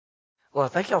Well,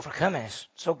 thank y'all for coming. It's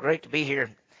so great to be here.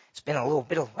 It's been a little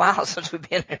bit of a while since we've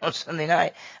been here on Sunday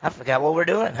night. I forgot what we're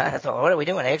doing. I thought, what are we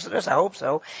doing? Exodus? I hope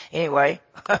so. Anyway,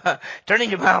 turning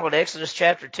your Bible to Exodus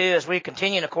chapter 2 as we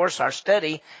continue, of course, our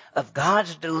study of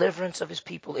God's deliverance of his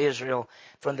people Israel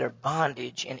from their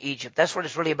bondage in Egypt. That's what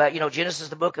it's really about. You know, Genesis,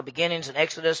 the book of beginnings, and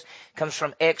Exodus comes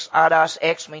from ex-odos.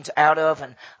 Ex means out of,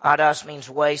 and odos means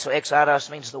way. So ex-odos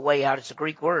means the way out. It's a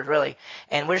Greek word, really.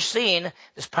 And we're seeing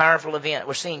this powerful event.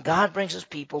 We're seeing God brings his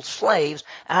people, slaves,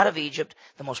 out of Egypt,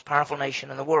 the most powerful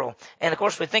nation in the world. And, of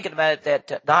course, we're thinking about it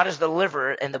that God is the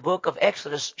deliverer, and the book of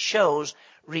Exodus shows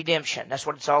redemption. That's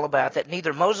what it's all about, that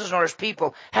neither Moses nor his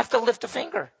people have to lift a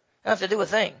finger. They don't have to do a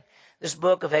thing. This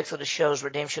book of Exodus shows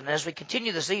redemption. And as we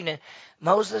continue this evening,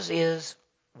 Moses is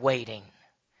waiting.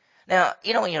 Now,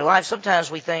 you know, in your life, sometimes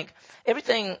we think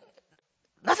nothing's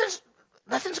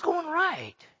going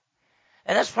right.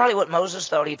 And that's probably what Moses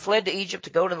thought. He'd fled to Egypt to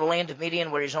go to the land of Midian,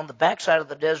 where he's on the backside of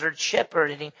the desert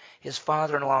shepherding his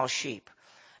father-in-law's sheep.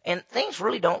 And things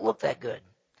really don't look that good.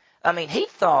 I mean, he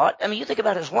thought, you think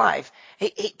about his life.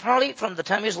 He probably, from the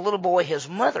time he was a little boy, his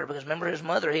mother, because remember his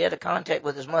mother, he had a contact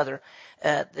with his mother,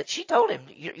 that she told him,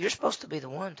 you're supposed to be the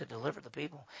one to deliver the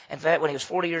people. In fact, when he was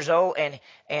 40 years old,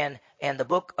 and the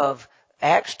book of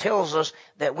Acts tells us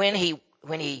that when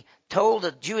he told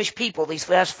the Jewish people, these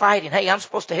guys fighting, hey, I'm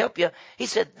supposed to help you, he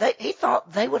said he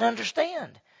thought they would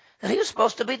understand that he was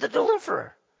supposed to be the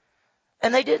deliverer.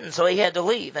 And they didn't, so he had to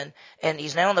leave. And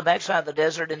he's now on the backside of the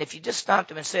desert, and if you just stopped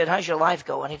him and said, how's your life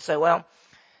going? He'd say, well,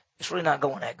 it's really not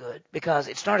going that good, because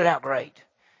it started out great.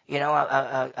 You know,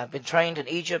 I've been trained in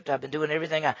Egypt. I've been doing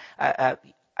everything. I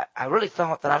really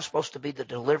thought that I was supposed to be the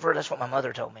deliverer. That's what my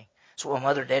mother told me. That's what my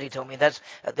mother and daddy told me.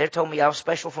 They told me I was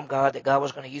special from God, that God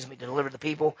was going to use me to deliver the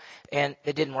people, and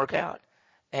it didn't work out.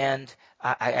 And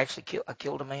I actually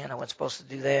killed a man. I wasn't supposed to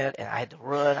do that, and I had to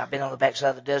run. I've been on the backside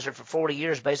of the desert for 40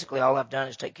 years. Basically, all I've done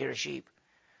is take care of sheep.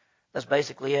 That's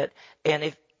basically it. And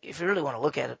if you really want to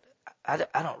look at it,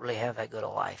 I don't really have that good a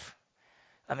life.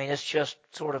 I mean, it's just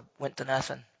sort of went to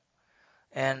nothing.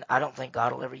 And I don't think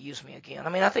God will ever use me again. I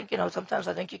mean, I think, sometimes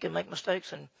I think you can make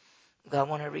mistakes, and God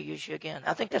won't ever use you again.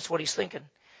 I think that's what he's thinking.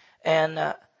 And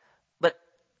but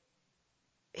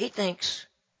he thinks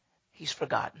he's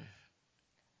forgotten.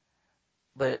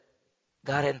 But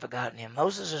God hadn't forgotten him.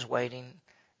 Moses is waiting,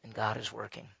 and God is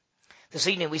working. This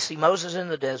evening we see Moses in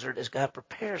the desert as God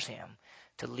prepares him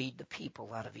to lead the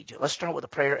people out of Egypt. Let's start with a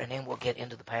prayer, and then we'll get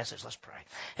into the passage. Let's pray.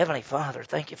 Heavenly Father,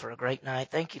 thank you for a great night.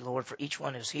 Thank you, Lord, for each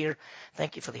one who's here.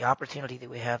 Thank you for the opportunity that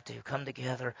we have to come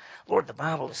together. Lord, the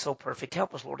Bible is so perfect.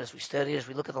 Help us, Lord, as we study, as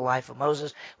we look at the life of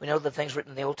Moses. We know the things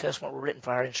written in the Old Testament were written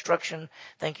for our instruction.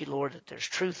 Thank you, Lord, that there's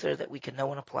truth there that we can know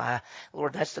and apply.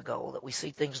 Lord, that's the goal, that we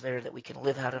see things there that we can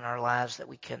live out in our lives, that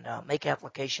we can make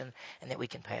application, and that we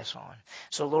can pass on.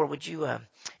 So, Lord, would you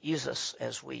use us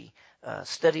as we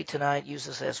study tonight. Use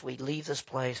us as we leave this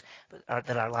place, but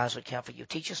that our lives would count for you.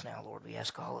 Teach us now, Lord. We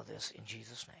ask all of this in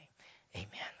Jesus' name.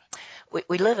 Amen.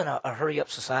 We live in a hurry-up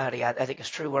society. I think it's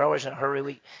true. We're always in a hurry.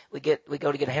 We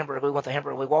go to get a hamburger. We want the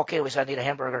hamburger. We walk in. We say, I need a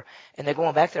hamburger. And they're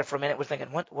going back there for a minute. We're thinking,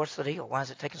 what's the deal? Why is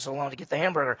it taking so long to get the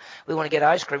hamburger? We want to get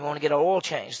ice cream. We want to get our oil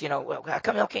changed. Well, how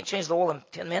come y'all can't change the oil in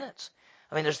 10 minutes?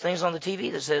 I mean, there's things on the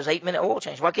TV that says 8-minute oil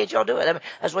change. Why can't y'all do it? I mean,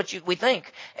 that's what we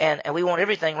think. And we want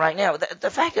everything right now. The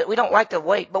fact that we don't like to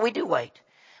wait, but we do wait.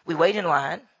 We wait in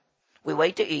line. We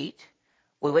wait to eat.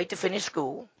 We wait to finish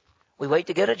school. We wait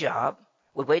to get a job.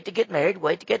 We wait to get married.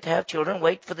 Wait to have children.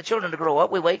 Wait for the children to grow up.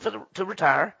 We wait to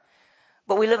retire.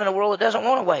 But we live in a world that doesn't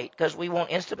want to wait, because we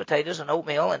want instant potatoes and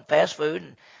oatmeal and fast food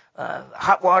and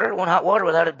hot water. We want hot water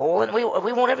without it boiling. We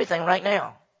want everything right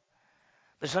now.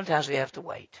 But sometimes we have to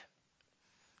wait.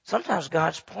 Sometimes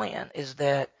God's plan is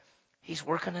that he's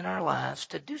working in our lives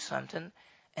to do something,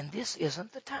 and this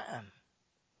isn't the time.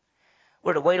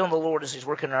 We're to wait on the Lord as he's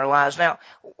working in our lives. Now,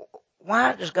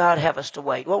 why does God have us to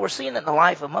wait? Well, we're seeing it in the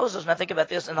life of Moses, and I think about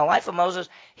this. In the life of Moses,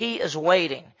 he is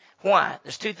waiting. Why?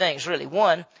 There's two things, really.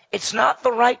 One, it's not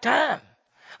the right time.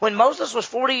 When Moses was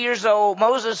 40 years old,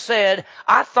 Moses said,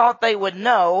 I thought they would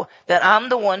know that I'm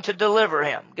the one to deliver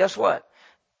him. Guess what?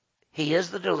 He is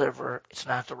the deliverer. It's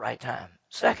not the right time.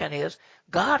 Second is,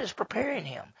 God is preparing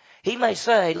him. He may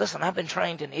say, listen, I've been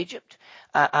trained in Egypt.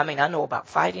 I know about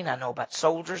fighting. I know about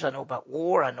soldiers. I know about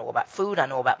war. I know about food. I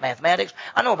know about mathematics.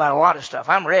 I know about a lot of stuff.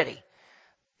 I'm ready.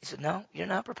 He said, no, you're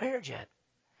not prepared yet.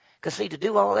 Because see, to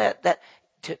do all that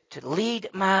to lead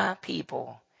my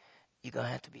people, you're going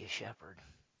to have to be a shepherd.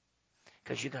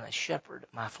 Because you're going to shepherd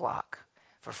my flock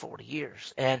for 40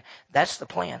 years. And that's the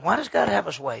plan. Why does God have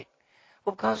us wait?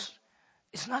 Well, because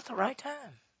it's not the right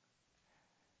time.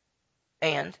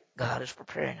 And God is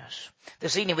preparing us.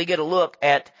 This evening we get a look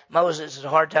at Moses. It's a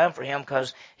hard time for him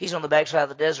because he's on the backside of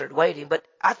the desert waiting. But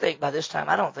I think by this time,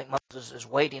 I don't think Moses is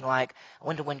waiting like, I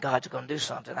wonder when God's going to do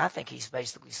something. I think he's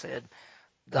basically said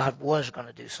God was going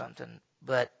to do something,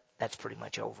 but that's pretty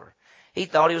much over. He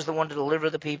thought he was the one to deliver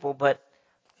the people,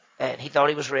 and he thought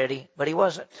he was ready, but he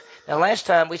wasn't. Now, last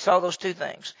time we saw those two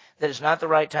things, that it's not the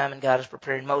right time and God is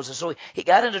preparing Moses. So he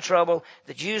got into trouble.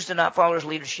 The Jews did not follow his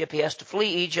leadership. He has to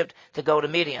flee Egypt to go to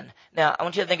Midian. Now, I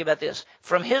want you to think about this.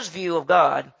 From his view of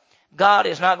God, God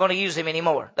is not going to use him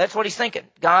anymore. That's what he's thinking.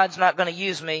 God's not going to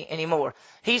use me anymore.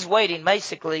 He's waiting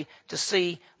basically to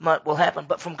see what will happen.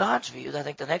 But from God's view, I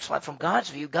think the next slide, from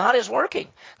God's view, God is working.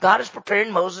 God is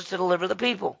preparing Moses to deliver the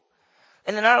people.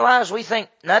 And in our lives, we think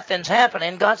nothing's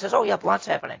happening. God says, oh, yeah, lots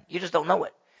happening. You just don't know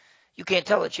it. You can't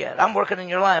tell it yet. I'm working in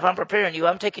your life. I'm preparing you.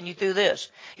 I'm taking you through this.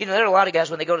 You know, there are a lot of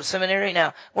guys when they go to seminary.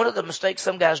 Now, one of the mistakes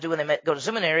some guys do when they go to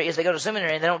seminary is they go to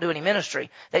seminary and they don't do any ministry.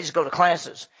 They just go to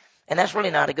classes. And that's really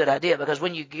not a good idea because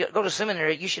when you go to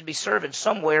seminary, you should be serving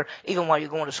somewhere even while you're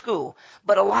going to school.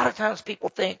 But a lot of times people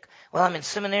think, well, I'm in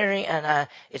seminary and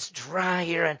it's dry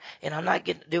here and I'm not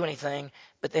getting to do anything.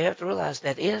 But they have to realize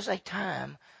that is a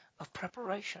time of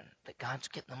preparation, that God's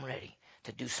getting them ready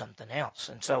to do something else.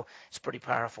 And so it's pretty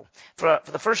powerful. For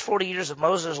the first 40 years of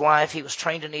Moses' life, he was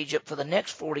trained in Egypt. For the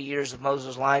next 40 years of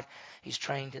Moses' life, he's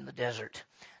trained in the desert.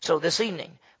 So this evening,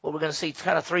 what we're going to see is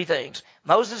kind of three things.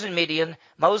 Moses in Midian,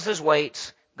 Moses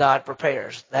waits, God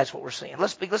prepares. That's what we're seeing.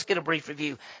 Let's get a brief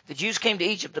review. The Jews came to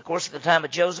Egypt, of course, at the time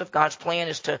of Joseph. God's plan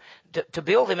is to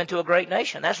build them into a great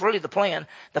nation. That's really the plan.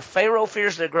 The Pharaoh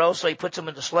fears their growth, so he puts them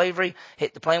into slavery.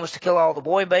 The plan was to kill all the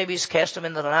boy babies, cast them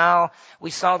into the Nile.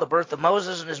 We saw the birth of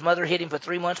Moses, and his mother hid him for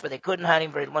 3 months, but they couldn't hide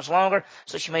him very much longer.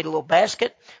 So she made a little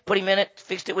basket, put him in it,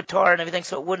 fixed it with tar and everything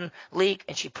so it wouldn't leak,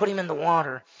 and she put him in the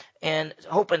water. And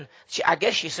hoping, I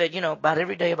guess she said, about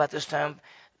every day about this time,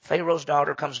 Pharaoh's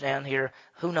daughter comes down here.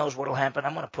 Who knows what will happen?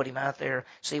 I'm going to put him out there,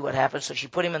 see what happens. So she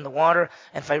put him in the water,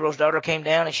 and Pharaoh's daughter came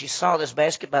down, and she saw this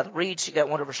basket by the reeds. She got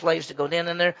one of her slaves to go down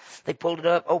in there. They pulled it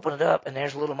up, opened it up, and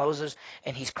there's little Moses,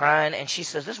 and he's crying. And she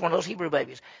says, this is one of those Hebrew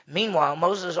babies. Meanwhile,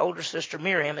 Moses' older sister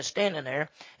Miriam is standing there,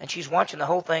 and she's watching the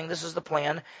whole thing. This is the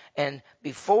plan. And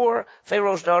before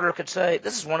Pharaoh's daughter could say,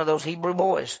 this is one of those Hebrew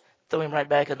boys, threw him right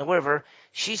back in the river,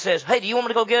 she says, hey, do you want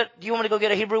me to go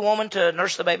get a Hebrew woman to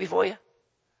nurse the baby for you?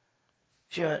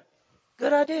 She went,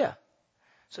 good idea.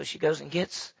 So she goes and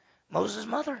gets Moses'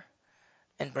 mother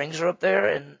and brings her up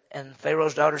there. And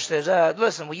Pharaoh's daughter says,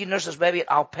 listen, will you nurse this baby?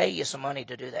 I'll pay you some money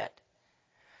to do that.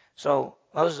 So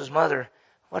Moses' mother,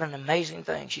 what an amazing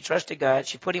thing. She trusted God.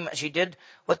 She did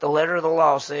what the letter of the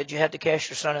law said. You had to cast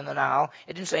your son in the Nile.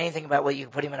 It didn't say anything about whether you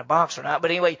could put him in a box or not.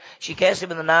 But anyway, she cast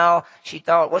him in the Nile. She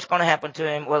thought, what's going to happen to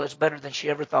him? Well, it's better than she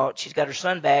ever thought. She's got her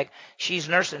son back. She's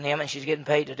nursing him, and she's getting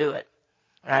paid to do it.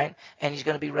 Right? And he's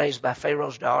going to be raised by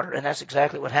Pharaoh's daughter. And that's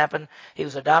exactly what happened. He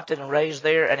was adopted and raised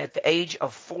there. And at the age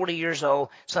of 40 years old,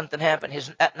 something happened.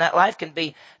 His life can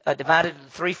be divided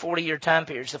into 3 40-year time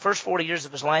periods. The first 40 years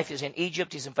of his life is in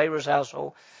Egypt. He's in Pharaoh's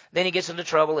household. Then he gets into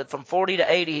trouble. And from 40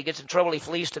 to 80, he gets in trouble. He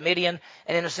flees to Midian.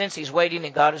 And in a sense, he's waiting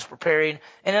and God is preparing.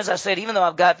 And as I said, even though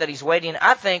I've got that he's waiting,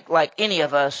 I think like any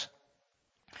of us,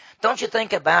 don't you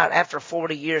think about after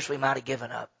 40 years we might have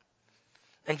given up?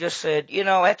 And just said,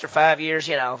 after 5 years,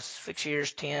 6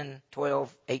 years, 10,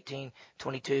 12, 18,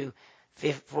 22,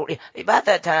 50, 40. About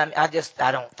that time, I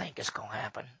don't think it's going to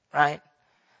happen, right?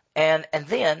 And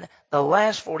then the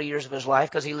last 40 years of his life,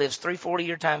 because he lives 3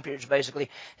 40-year time periods, basically,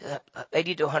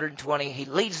 80 to 120, he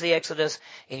leads the Exodus,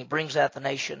 and he brings out the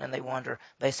nation, and they wander,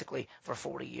 basically, for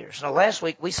 40 years. Now, last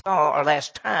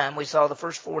time we saw the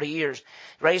first 40 years,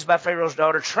 raised by Pharaoh's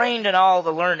daughter, trained in all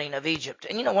the learning of Egypt.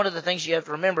 And, one of the things you have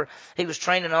to remember, he was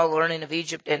trained in all the learning of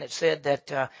Egypt, and it said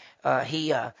that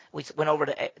we went over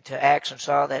to Acts and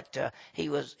saw that he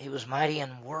was mighty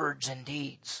in words and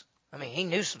deeds. I mean, he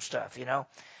knew some stuff,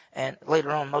 And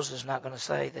later on, Moses is not going to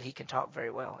say that he can talk very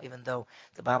well, even though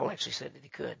the Bible actually said that he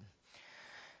could.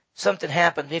 Something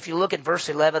happened. If you look at verse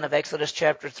 11 of Exodus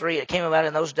chapter 3, it came about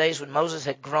in those days when Moses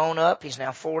had grown up. He's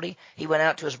now 40. He went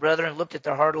out to his brethren and looked at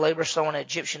their hard labor, saw an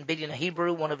Egyptian beating a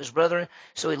Hebrew, one of his brethren.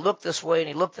 So he looked this way and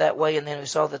he looked that way, and then he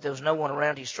saw that there was no one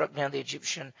around. He struck down the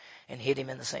Egyptian and hit him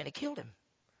in the sand. He killed him.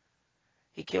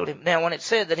 He killed him. Now, when it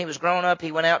said that he was grown up,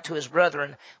 he went out to his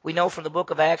brethren. We know from the book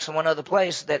of Acts and one other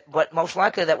place that what most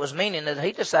likely that was meaning that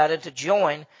he decided to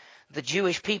join the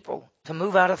Jewish people to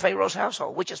move out of Pharaoh's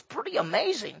household, which is pretty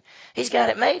amazing. He's got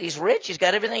it made. He's rich. He's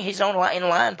got everything. He's in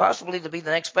line possibly to be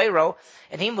the next Pharaoh,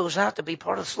 and he moves out to be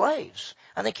part of slaves.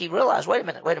 I think he realized, wait a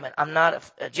minute. I'm not an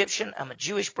Egyptian. I'm a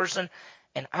Jewish person,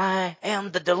 and I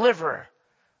am the deliverer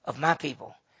of my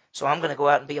people. So I'm going to go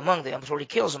out and be among them. So he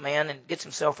kills a man and gets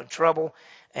himself in trouble.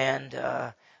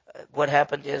 And what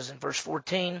happened is in verse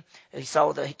 14, he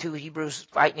saw the two Hebrews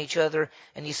fighting each other.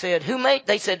 And he said,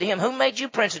 they said to him, who made you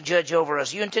prince and judge over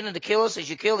us? You intended to kill us as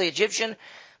you killed the Egyptian?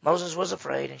 Moses was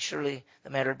afraid, and surely the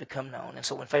matter had become known. And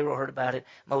so when Pharaoh heard about it,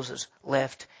 Moses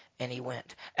left and he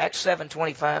went. Acts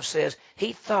 7:25 says,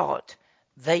 he thought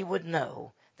they would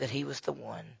know that he was the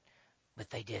one, but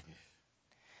they didn't.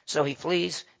 So he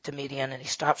flees to Midian, and he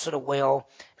stops at a well,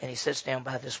 and he sits down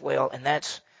by this well, and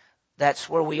that's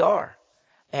where we are.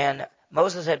 And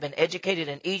Moses had been educated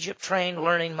in Egypt, trained,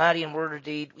 learning, mighty in word or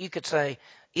deed. You could say,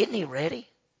 isn't he ready?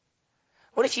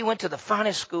 What if you went to the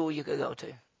finest school you could go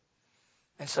to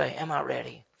and say, am I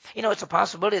ready? You know, it's a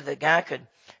possibility that a guy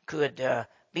could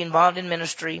be involved in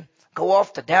ministry, go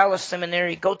off to Dallas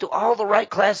Seminary, go through all the right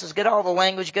classes, get all the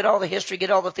language, get all the history,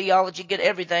 get all the theology, get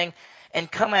everything, and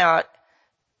come out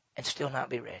and still not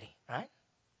be ready, right?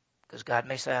 Because God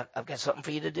may say, I've got something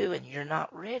for you to do, and you're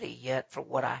not ready yet for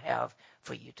what I have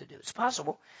for you to do. It's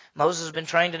possible. Moses has been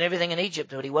trained in everything in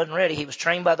Egypt, but he wasn't ready. He was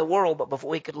trained by the world, but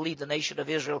before he could lead the nation of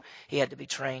Israel, he had to be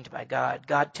trained by God.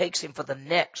 God takes him for the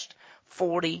next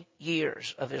 40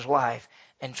 years of his life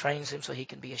and trains him so he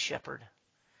can be a shepherd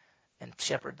and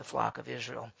shepherd the flock of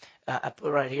Israel. I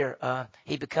put right here,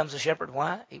 he becomes a shepherd.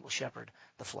 Why? He will shepherd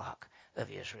the flock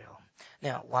of Israel.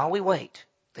 Now, while we wait,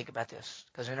 think about this,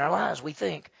 because in our lives we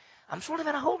think, I'm sort of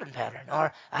in a holding pattern,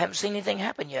 or I haven't seen anything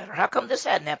happen yet, or how come this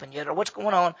hadn't happened yet, or what's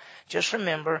going on? Just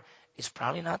remember, it's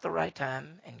probably not the right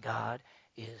time, and God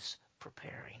is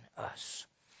preparing us.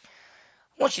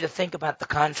 I want you to think about the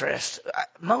contrast.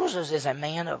 Moses is a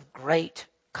man of great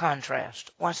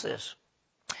contrast. Watch this.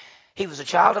 He was a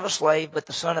child of a slave, but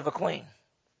the son of a queen.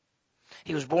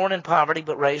 He was born in poverty,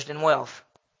 but raised in wealth.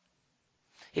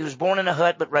 He was born in a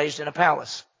hut, but raised in a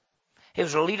palace. He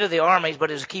was a leader of the armies,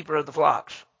 but is a keeper of the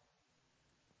flocks.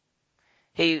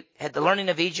 He had the learning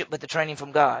of Egypt, but the training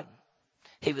from God.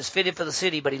 He was fitted for the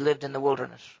city, but he lived in the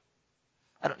wilderness.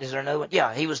 Is there another one?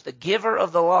 Yeah, he was the giver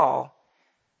of the law,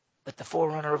 but the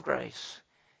forerunner of grace.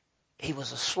 He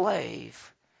was a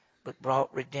slave, but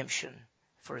brought redemption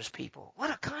for his people.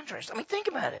 What a contrast. I mean, think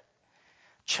about it.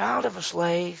 Child of a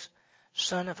slave,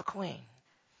 son of a queen.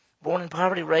 Born in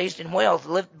poverty, raised in wealth,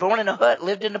 born in a hut,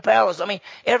 lived in a palace. I mean,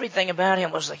 everything about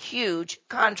him was a huge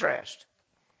contrast.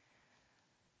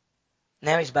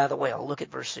 Now he's by the well. Look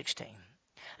at verse 16.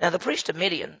 Now the priest of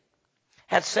Midian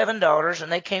had 7 daughters,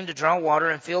 and they came to draw water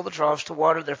and fill the troughs to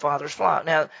water their father's flock.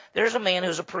 Now, there's a man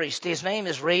who's a priest. His name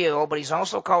is Reuel, but he's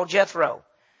also called Jethro.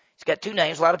 He's got 2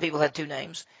 names. A lot of people had 2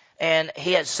 names. And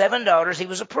he had 7 daughters. He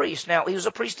was a priest. Now, he was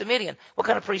a priest of Midian. What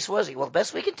kind of priest was he? Well, the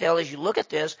best we can tell is you look at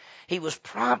this, he was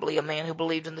probably a man who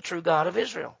believed in the true God of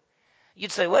Israel.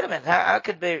 You'd say, wait a minute,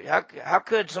 how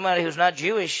could somebody who's not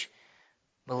Jewish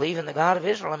believe in the God of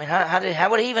Israel? I mean,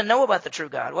 how would he even know about the true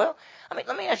God? Well, I mean,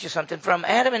 let me ask you something. From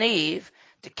Adam and Eve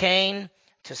to Cain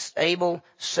to Abel,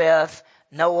 Seth,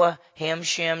 Noah, Ham,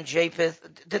 Shem, Japheth,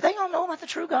 did they all know about the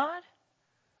true God?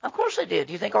 Of course they did.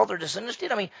 Do you think all their descendants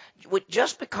did? I mean,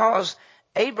 just because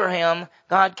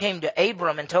God came to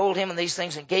Abram and told him these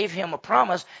things and gave him a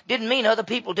promise, didn't mean other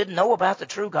people didn't know about the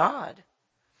true God.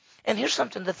 And here's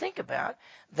something to think about,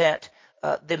 that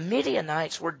the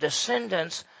Midianites were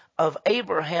descendants of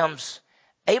Abraham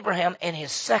and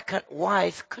his second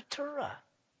wife, Keturah.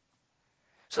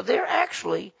 So they're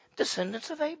actually descendants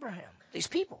of Abraham, these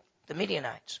people, the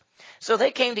Midianites. So they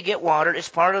came to get water. It's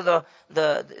part of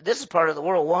this is part of the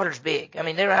world. Water's big. I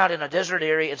mean, they're out in a desert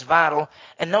area. It's vital.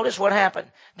 And notice what happened.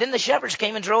 Then the shepherds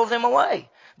came and drove them away.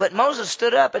 But Moses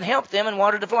stood up and helped them and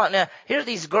watered the flock. Now, here are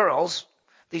these girls,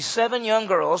 these 7 young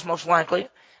girls, most likely.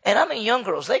 And I mean young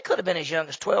girls. They could have been as young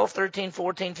as 12, 13,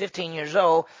 14, 15 years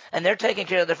old. And they're taking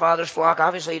care of their father's flock.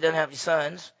 Obviously, he doesn't have any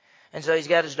sons. And so he's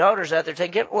got his daughters out there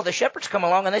taking care. Well, the shepherds come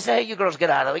along and they say, hey, you girls, get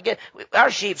out of it.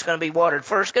 Our sheep's going to be watered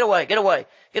first. Get away, get away,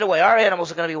 get away. Our animals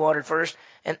are going to be watered first.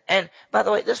 And by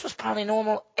the way, this was probably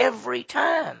normal every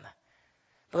time,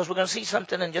 because we're going to see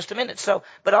something in just a minute. So,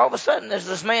 but all of a sudden there's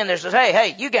this man there says,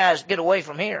 hey, you guys get away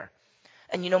from here.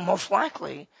 And most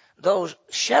likely those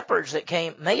shepherds that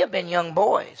came may have been young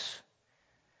boys.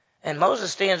 And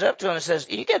Moses stands up to them and says,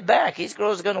 you get back. These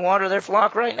girls are going to water their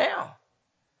flock right now.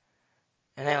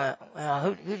 And they went, well,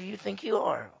 who do you think you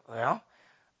are? Well,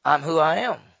 I'm who I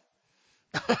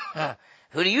am.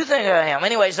 Who do you think I am?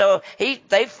 Anyway, so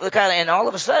and all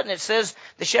of a sudden it says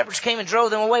the shepherds came and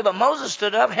drove them away, but Moses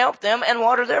stood up, helped them, and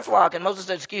watered their flock. And Moses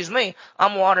said, excuse me,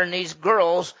 I'm watering these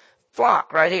girls'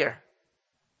 flock right here.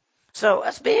 So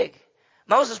that's big.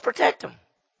 Moses protect them.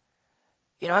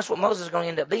 That's what Moses is going to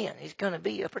end up being. He's going to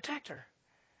be a protector.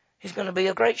 He's going to be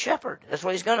a great shepherd. That's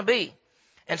what he's going to be.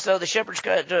 And so the shepherds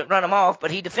tried to run them off,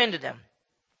 but he defended them.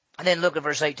 And then look at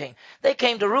verse 18. They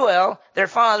came to Ruel, their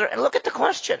father, and look at the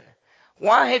question.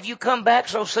 Why have you come back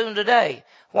so soon today?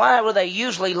 Why were they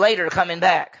usually later coming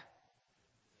back?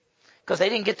 Because they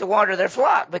didn't get to water their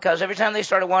flock. Because every time they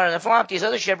started watering their flock, these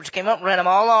other shepherds came up and ran them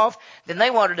all off. Then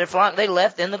they watered their flock. They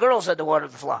left. Then the girls had to water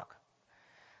the flock.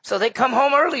 So they come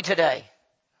home early today.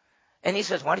 And he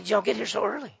says, why did y'all get here so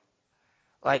early?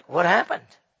 Like, what happened?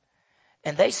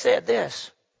 And they said this.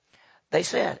 They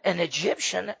said, an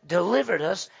Egyptian delivered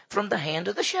us from the hand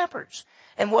of the shepherds.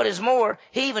 And what is more,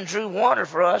 he even drew water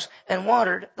for us and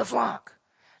watered the flock.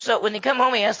 So when they come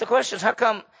home, he asked the questions, how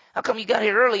come you got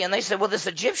here early? And they said, well, this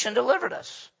Egyptian delivered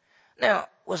us. Now,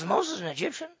 was Moses an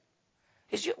Egyptian?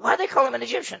 Why do they call him an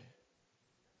Egyptian?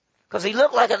 Because he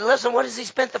looked like it. Listen, what has he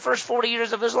spent the first 40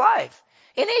 years of his life?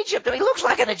 In Egypt. I mean, he looks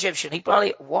like an Egyptian. He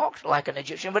probably walked like an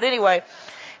Egyptian. But anyway,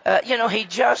 he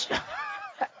just...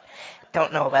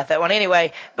 Don't know about that one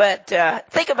anyway, but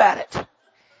think about it.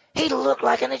 He looked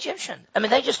like an Egyptian. I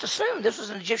mean, they just assumed this was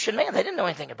an Egyptian man. They didn't know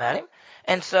anything about him.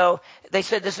 And so they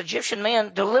said this Egyptian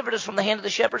man delivered us from the hand of the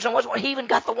shepherds, and he even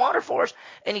got the water for us,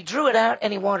 and he drew it out,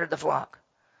 and he watered the flock.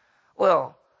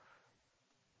 Well,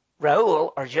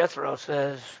 Reuel, or Jethro,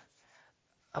 says,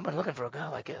 I've been looking for a guy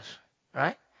like this,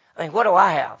 right? I mean, what do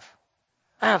I have?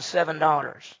 I have 7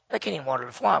 daughters. They can't even water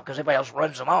the flock because everybody else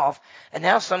runs them off. And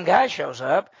now some guy shows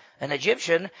up, an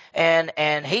Egyptian,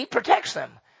 and he protects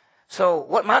them. So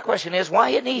what my question is, why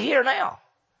isn't he here now?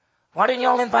 Why didn't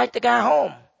y'all invite the guy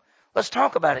home? Let's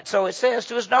talk about it. So it says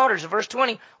to his daughters in verse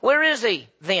 20, where is he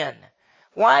then?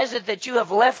 Why is it that you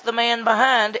have left the man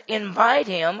behind? Invite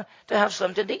him to have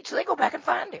something to eat. So they go back and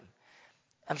find him.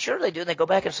 I'm sure they do. They go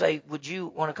back and say, would you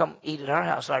want to come eat at our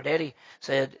house? Our daddy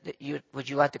said, would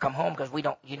you like to come home? Because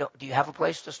do you have a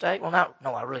place to stay? Well,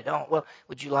 no, I really don't. Well,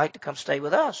 would you like to come stay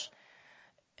with us?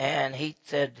 And he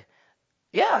said,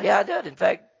 yeah, I did. In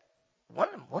fact, one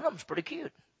of them's pretty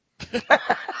cute.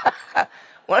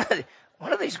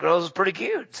 One of these girls is pretty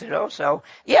cute, So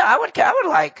yeah, I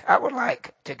would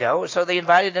like to go. So they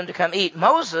invited him to come eat.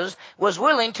 Moses was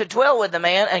willing to dwell with the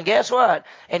man, and guess what?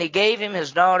 And he gave him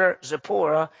his daughter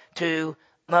Zipporah to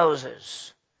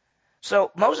Moses. So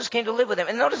Moses came to live with him,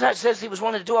 and notice how it says he was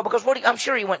willing to do it because I'm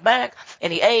sure he went back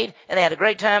and he ate and they had a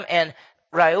great time. And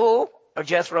Reuel or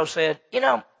Jethro said,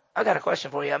 I got a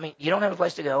question for you. I mean, you don't have a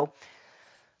place to go.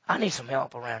 I need some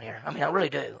help around here. I mean, I really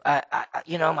do.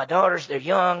 My daughters, they're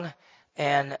young,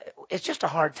 and it's just a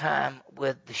hard time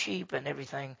with the sheep and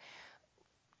everything.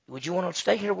 Would you want to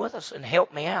stay here with us and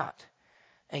help me out?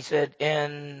 And he said,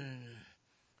 and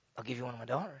I'll give you one of my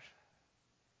daughters.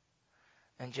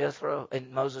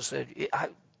 And Moses said,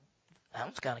 that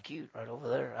one's kind of cute right over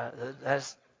there.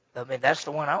 That's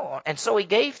the one I want. And so he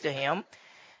gave to him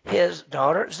his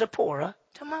daughter Zipporah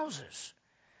to Moses.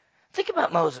 Think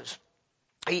about Moses.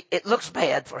 It looks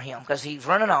bad for him because he's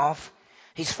running off.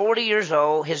 He's 40 years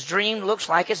old. His dream looks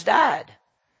like it's died.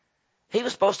 He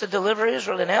was supposed to deliver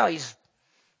Israel, and now he's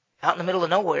out in the middle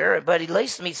of nowhere. But he at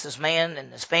least meets this man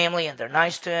and his family, and they're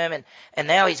nice to him. And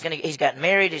now he's gotten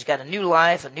married. He's got a new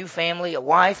life, a new family, a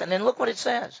wife. And then look what it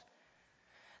says.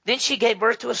 Then she gave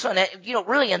birth to a son.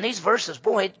 Really in these verses,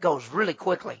 boy, it goes really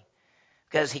quickly.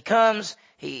 Because he comes,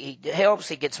 he helps,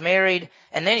 he gets married,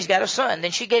 and then he's got a son.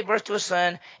 Then she gave birth to a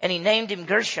son, and he named him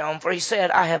Gershom, for he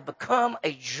said, I have become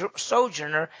a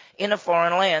sojourner in a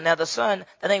foreign land. Now the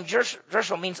name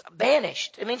Gershom means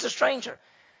banished. It means a stranger.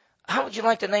 How would you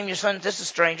like to name your son? This is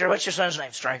stranger. What's your son's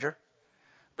name? Stranger.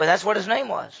 But that's what his name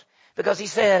was. Because he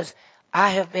says,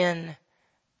 I have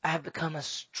become a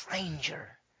stranger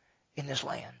in this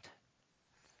land.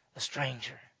 A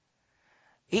stranger.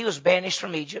 He was banished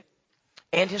from Egypt.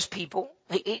 And his people,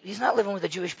 he's not living with the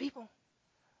Jewish people.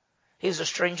 He's a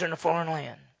stranger in a foreign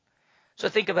land. So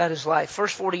think about his life.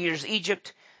 First 40 years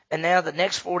Egypt, and now the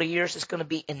next 40 years is going to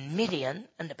be in Midian,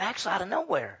 in the backside of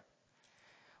nowhere.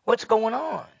 What's going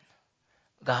on?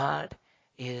 God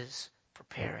is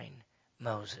preparing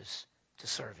Moses to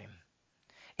serve him.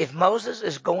 If Moses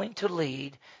is going to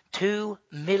lead 2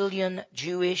 million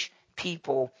Jewish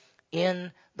people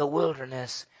in the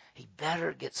wilderness, he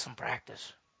better get some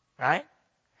practice, right?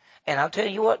 And I'll tell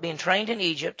you what, being trained in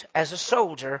Egypt as a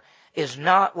soldier is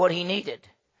not what he needed,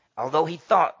 although he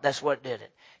thought that's what did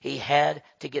it. He had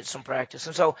to get some practice.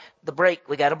 And so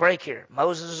we got a break here.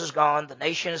 Moses is gone. The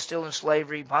nation is still in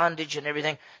slavery, bondage, and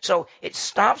everything. So it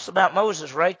stops about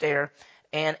Moses right there,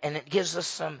 and it gives us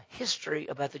some history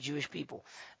about the Jewish people.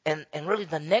 And really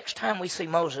the next time we see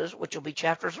Moses, which will be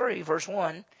chapter 3, verse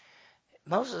 1,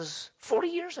 Moses, 40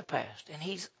 years have passed, and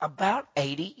he's about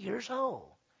 80 years old.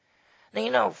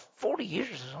 Now, 40 years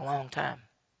is a long time.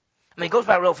 I mean, it goes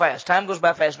by real fast. Time goes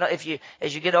by fast. As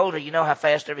you get older, you know how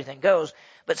fast everything goes.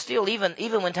 But still, even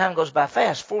when time goes by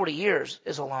fast, 40 years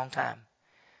is a long time.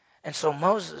 And so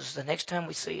Moses, the next time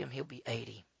we see him, he'll be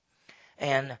 80.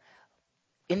 And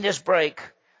in this break,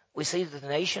 we see that the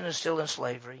nation is still in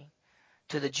slavery.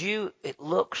 To the Jew, it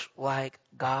looks like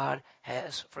God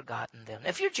has forgotten them.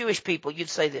 If you're Jewish people, you'd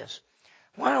say this: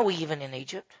 why are we even in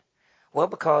Egypt? Well,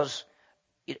 because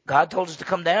God told us to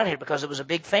come down here because it was a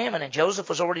big famine, and Joseph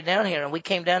was already down here, and we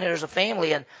came down here as a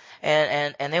family, and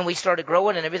then we started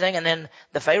growing and everything, and then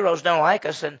the Pharaohs don't like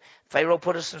us, and Pharaoh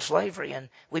put us in slavery, and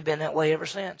we've been that way ever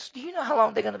since. Do you know how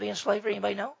long they're going to be in slavery?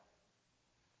 Anybody know?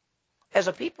 As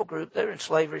a people group, they're in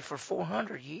slavery for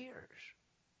 400 years.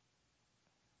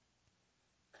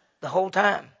 The whole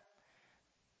time.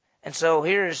 And so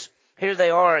here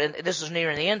they are, and this is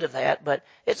nearing the end of that, but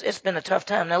it's been a tough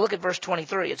time. Now look at verse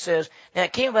 23. It says, "Now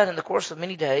it came about in the course of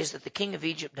many days that the king of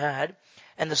Egypt died,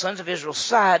 and the sons of Israel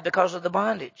sighed because of the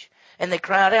bondage. And they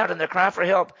cried out, and their cry for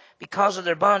help because of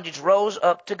their bondage rose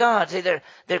up to God." See,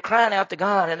 they're crying out to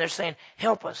God, and they're saying,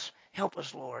 help us,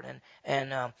 Lord.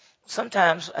 And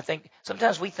sometimes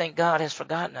we think God has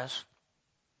forgotten us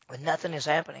when nothing is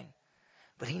happening,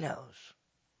 but He knows.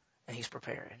 And He's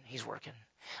preparing. He's working.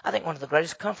 I think one of the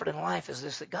greatest comfort in life is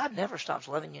this: that God never stops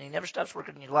loving you, and He never stops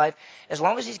working in your life. As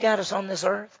long as He's got us on this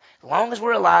earth, as long as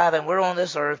we're alive and we're on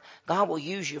this earth, God will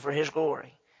use you for His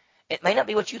glory. It may not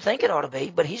be what you think it ought to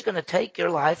be, but He's going to take your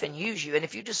life and use you. And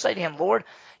if you just say to Him, Lord,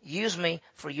 use me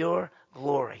for your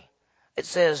glory. It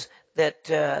says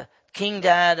that king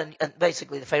died, and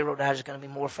basically the Pharaoh died. There's going to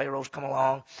be more Pharaohs come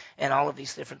along and all of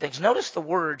these different things. Notice the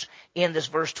words in this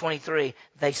verse 23.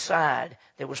 They sighed.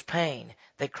 There was pain.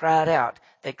 They cried out.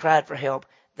 They cried for help.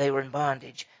 They were in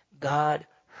bondage. God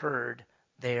heard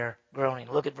their groaning.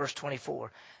 Look at verse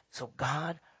 24. So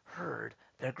God heard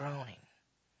their groaning.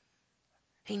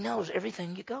 He knows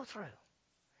everything you go through.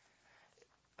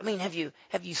 I mean, have you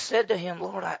said to Him,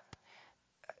 Lord,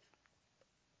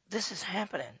 this is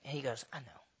happening? And He goes, I know.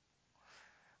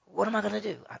 What am I going to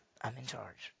do? I'm in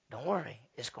charge. Don't worry.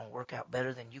 It's going to work out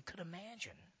better than you could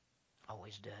imagine.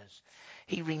 Always does.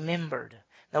 He remembered.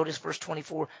 Notice verse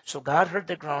 24. So God heard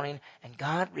their groaning, and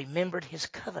God remembered His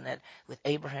covenant with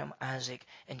Abraham, Isaac,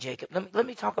 and Jacob. Let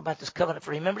me talk about this covenant.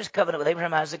 For remember His covenant with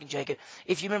Abraham, Isaac, and Jacob.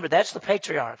 If you remember, that's the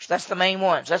patriarchs. That's the main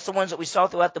ones. That's the ones that we saw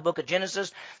throughout the book of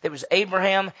Genesis. There was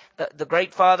Abraham, the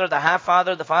great father, the high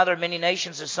father, the father of many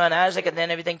nations, his son Isaac, and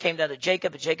then everything came down to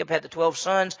Jacob. And Jacob had the 12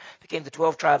 sons, became the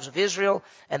 12 tribes of Israel,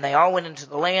 and they all went into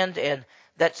the land, and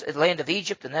that's the land of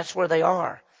Egypt, and that's where they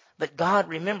are. But God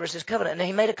remembers His covenant. And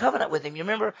He made a covenant with him. You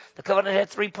remember, the covenant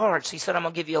had 3 parts. He said, I'm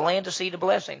going to give you a land, a seed, a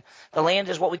blessing. The land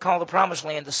is what we call the promised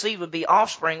land. The seed would be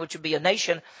offspring, which would be a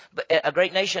nation, a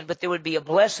great nation, but there would be a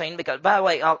blessing. Because, by the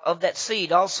way, of that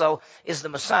seed also is the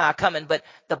Messiah coming. But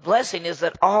the blessing is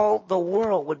that all the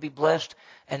world would be blessed,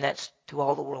 and that's to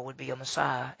all the world would be a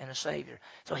Messiah and a Savior.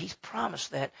 So He's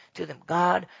promised that to them.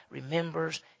 God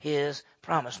remembers His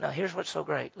promise. Now, here's what's so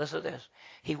great. Listen to this.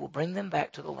 He will bring them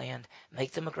back to the land,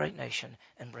 make them a great nation,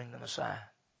 and bring the Messiah.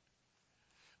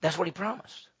 That's what He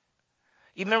promised.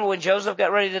 You remember when Joseph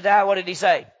got ready to die, what did he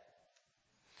say?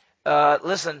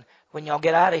 Listen, when y'all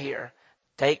get out of here,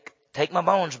 take my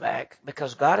bones back,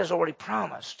 because God has already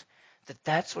promised that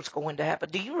that's what's going to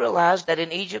happen. Do you realize that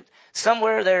in Egypt,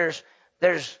 somewhere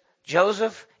there's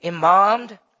Joseph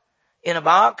embalmed in a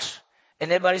box?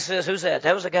 And everybody says, who's that?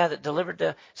 That was the guy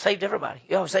that saved everybody.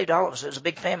 Saved all of us. It was a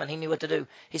big famine. He knew what to do.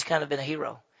 He's kind of been a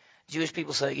hero. Jewish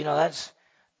people say,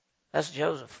 that's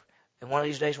Joseph. And one of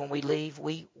these days when we leave,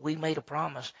 we made a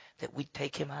promise that we'd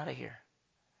take him out of here.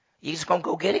 You just going to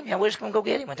go get him? Yeah, we're just going to go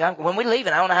get him. When we're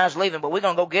leaving, I don't know how he's leaving, but we're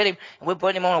going to go get him, and we're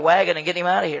putting him on a wagon and get him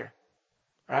out of here.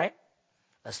 Right?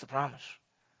 That's the promise.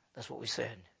 That's what we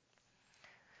said.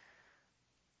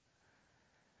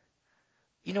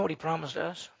 You know what He promised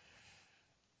us?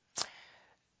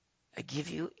 I give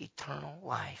you eternal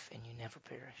life, and you never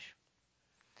perish.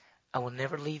 I will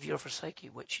never leave you or forsake you.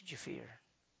 What should you fear?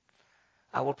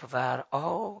 I will provide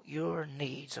all your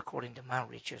needs according to my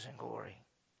riches and glory.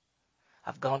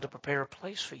 I've gone to prepare a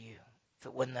place for you. If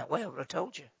it wasn't that way, I would have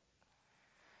told you.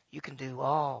 You can do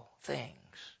all things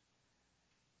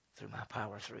through my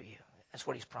power through you. That's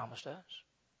what He's promised us.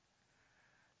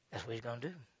 That's what He's going to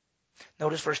do.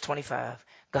 Notice verse 25.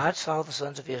 God saw the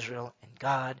sons of Israel, and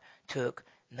God took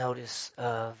notice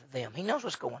of them. He knows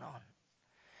what's going on.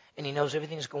 And He knows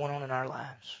everything that's going on in our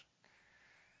lives.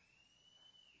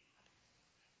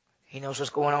 He knows what's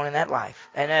going on in that life.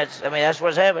 And that's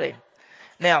what's happening.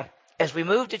 Now, as we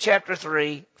move to chapter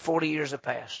 3, 40 years have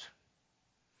passed.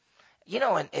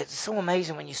 And it's so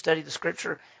amazing when you study the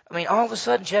Scripture. I mean, all of a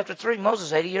sudden, chapter 3, Moses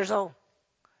is 80 years old.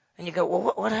 And you go,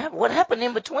 well, what happened? What happened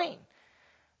in between?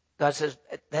 God says,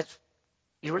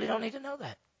 you really don't need to know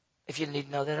that. If you need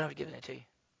to know that, I would have given it to you.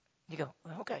 You go,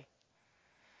 well, okay.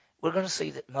 We're going to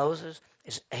see that Moses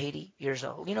is 80 years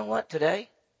old. You know what? Today,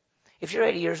 if you're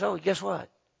 80 years old, guess what?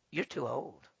 You're too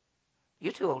old.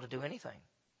 You're too old to do anything.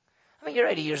 I mean, you're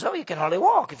 80 years old, you can hardly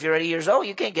walk. If you're 80 years old,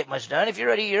 you can't get much done. If you're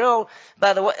 80 years old,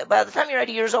 by the time you're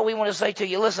 80 years old, we want to say to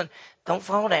you, listen, don't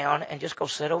fall down and just go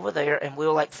sit over there and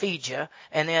we'll feed you.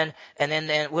 And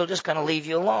then we'll just kind of leave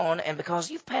you alone. And because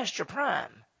you've passed your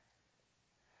prime.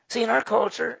 See, in our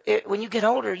culture, when you get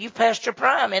older, you've passed your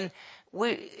prime, and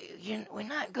we're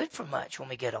not good for much when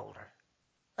we get older.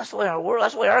 That's the way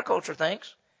that's the way our culture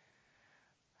thinks.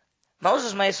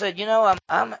 Moses may have said,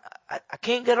 I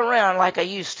can't get around like I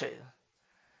used to,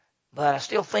 but I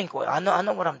still think well. I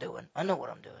know what I'm doing. I know what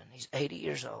I'm doing. He's 80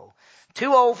 years old.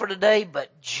 Too old for today,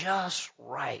 but just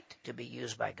right to be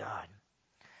used by God.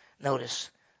 Notice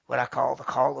what I call the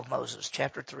call of Moses,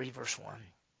 chapter 3, verse 1.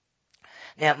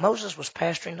 Now, Moses was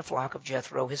pasturing the flock of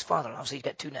Jethro, his father-in-law. So he's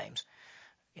got two names,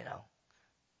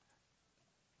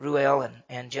 Ruel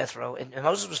and Jethro. And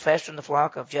Moses was pasturing the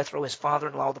flock of Jethro, his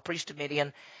father-in-law, the priest of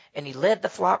Midian. And he led the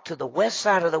flock to the west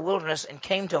side of the wilderness and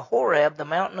came to Horeb, the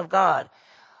mountain of God.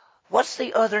 What's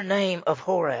the other name of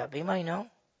Horeb? Anybody know?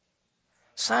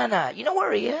 Sinai. You know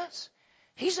where he is?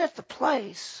 He's at the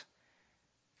place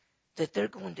that they're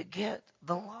going to get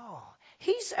the law.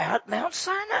 He's at Mount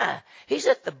Sinai. He's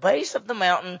at the base of the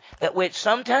mountain at which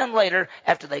sometime later,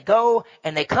 after they go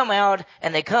and they come out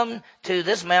and they come to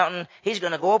this mountain, he's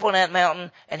going to go up on that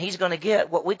mountain and he's going to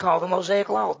get what we call the Mosaic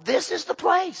Law. This is the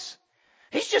place.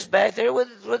 He's just back there with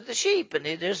the sheep, and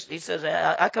he says,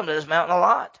 I come to this mountain a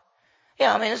lot.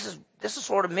 Yeah, I mean, this is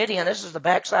sort of Midian. This is the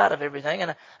backside of everything,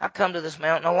 and I come to this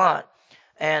mountain a lot.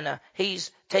 And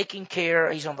he's taking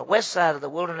care. He's on the west side of the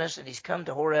wilderness, and he's come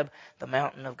to Horeb, the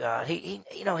mountain of God. He's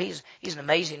an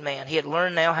amazing man. He had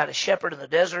learned now how to shepherd in the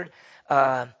desert.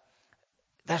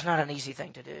 That's not an easy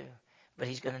thing to do, but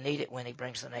he's going to need it when he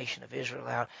brings the nation of Israel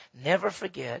out. Never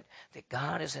forget that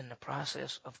God is in the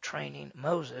process of training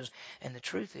Moses, and the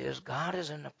truth is God is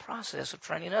in the process of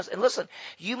training us. And listen,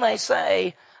 you may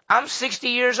say, I'm 60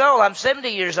 years old, I'm 70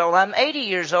 years old, I'm 80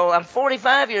 years old, I'm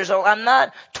 45 years old, I'm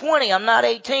not 20, I'm not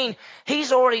 18.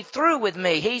 He's already through with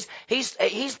me.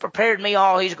 He's prepared me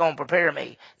all he's going to prepare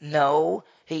me. No,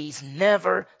 he's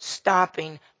never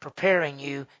stopping preparing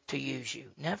you to use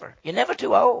you. Never. You're never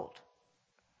too old.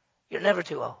 You're never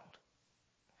too old.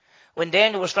 When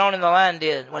Daniel was thrown in the lion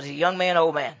den, was he a young man,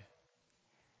 old man?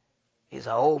 He's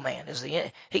an old man.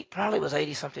 He probably was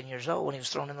 80-something years old when he was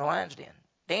thrown in the lion's den.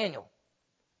 Daniel.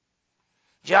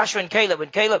 Joshua and Caleb. When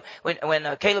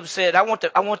Caleb said, I want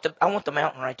the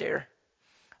mountain right there.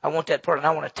 I want that part, and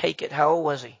I want to take it. How old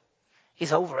was he?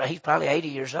 He's probably 80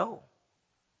 years old.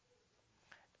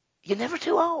 You're never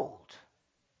too old.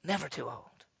 Never too old.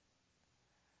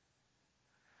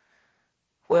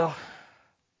 Well,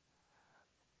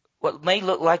 what may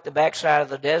look like the backside of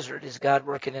the desert is God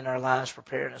working in our lives,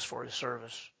 preparing us for his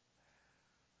service.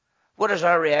 What is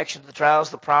our reaction to the trials,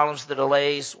 the problems, the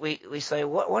delays? We say,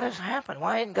 what has happened?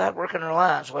 Why isn't God working in our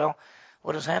lives? Well,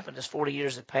 what has happened is 40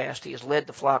 years have passed. He has led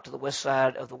the flock to the west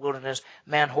side of the wilderness,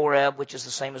 Mount Horeb, which is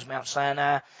the same as Mount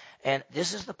Sinai. And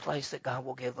this is the place that God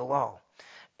will give the law.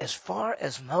 As far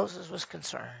as Moses was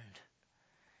concerned,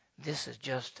 this is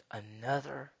just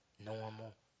another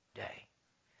normal day.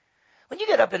 When you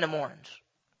get up in the mornings,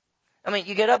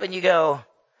 you get up and you go,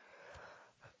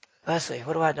 let's see,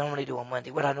 what do I normally do on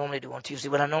Monday? What do I normally do on Tuesday?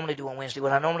 What do I normally do on Wednesday? What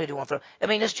do I normally do on Thursday?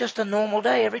 It's just a normal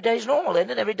day. Every day's normal, isn't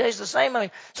it? Every day's the same.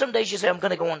 Some days you say, I'm going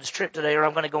to go on this trip today, or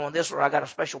I'm going to go on this, or I got a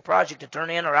special project to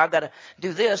turn in, or I got to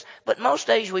do this. But most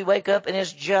days we wake up and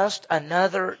it's just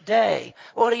another day.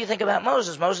 What do you think about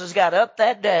Moses? Moses got up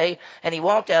that day and he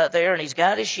walked out there and he's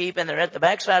got his sheep and they're at the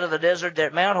backside of the desert. They're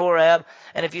at Mount Horeb.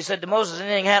 And if you said to Moses,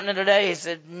 anything happening today? He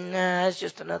said, nah, it's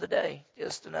just another day.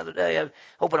 Just another day. I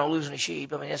hope I don't lose any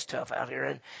sheep. It's tough out here.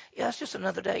 And yeah, it's just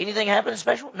another day. Anything happening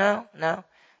special? No.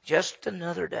 Just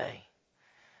another day.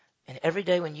 And every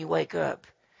day when you wake up,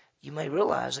 you may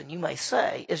realize and you may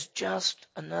say, it's just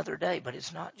another day. But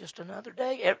it's not just another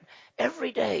day.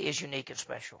 Every day is unique and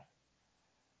special.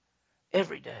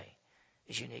 Every day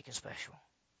is unique and special.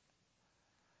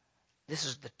 This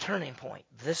is the turning point.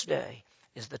 This day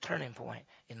is the turning point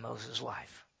in Moses'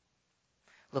 life.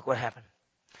 Look what happened.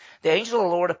 The angel of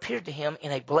the Lord appeared to him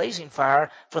in a blazing fire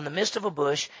from the midst of a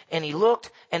bush, and he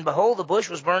looked, and behold, the bush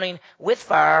was burning with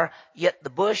fire, yet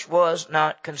the bush was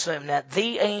not consumed. Now,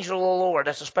 the angel of the Lord,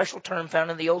 that's a special term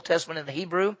found in the Old Testament in the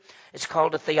Hebrew. It's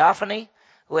called a theophany.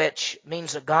 which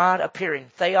means a God appearing.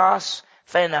 Theos,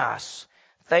 phanos.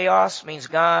 Theos means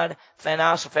God.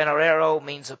 Phanos or phanerero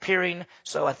means appearing.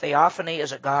 So a theophany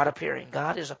is a God appearing.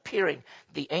 God is appearing.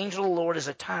 The angel of the Lord is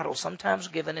a title sometimes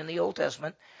given in the Old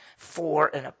Testament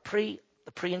for the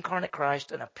pre-incarnate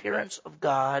Christ, an appearance of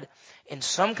God in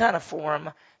some kind of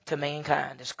form to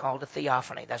mankind. It's called a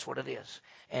theophany. That's what it is.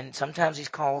 And sometimes he's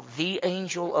called the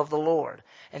angel of the Lord.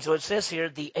 And so it says here,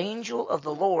 the angel of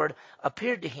the Lord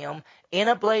appeared to him in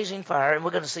a blazing fire. And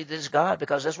we're going to see this is God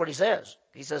because that's what he says.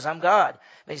 He says, I'm God.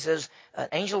 And he says, an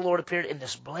angel of the Lord appeared in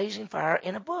this blazing fire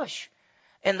in a bush.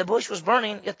 And the bush was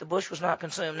burning, yet the bush was not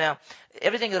consumed. Now,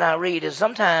 everything that I read is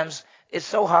sometimes it's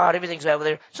so hot, everything's over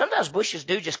there. Sometimes bushes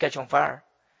do just catch on fire.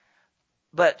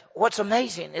 But what's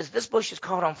amazing is this bush is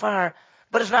caught on fire,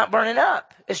 but it's not burning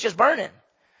up. It's just burning.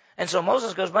 And so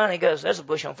Moses goes by and he goes, there's a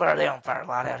bush on fire. They're on fire a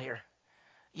lot out here.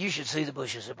 You should see the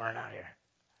bushes that burn out here.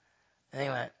 And he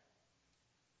went,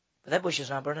 but that bush is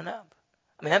not burning up.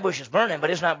 I mean, that bush is burning, but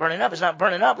it's not burning up. It's not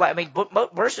burning up. Like, I mean,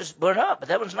 bushes burn up, but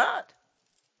that one's not.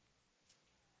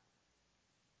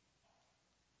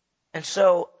 And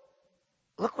so,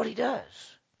 look what he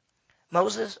does.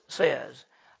 Moses says,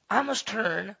 I must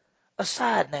turn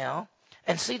aside now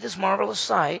and see this marvelous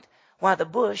sight, why the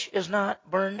bush is not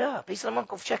burned up. He said, I'm going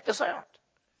to go check this out.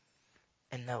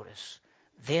 And notice,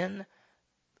 then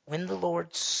when the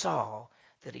Lord saw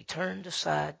that he turned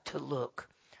aside to look,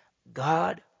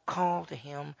 God called to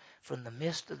him from the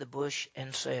midst of the bush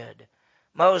and said,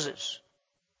 Moses,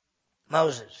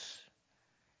 Moses.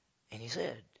 And he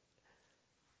said,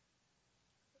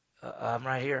 I'm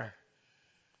right here.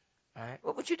 All right.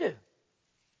 What would you do?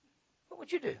 What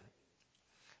would you do?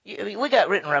 We got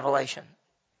written revelation.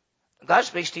 God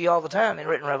speaks to you all the time in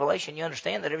written revelation. You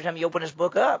understand that every time you open this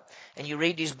book up and you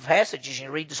read these passages and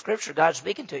you read the scripture, God's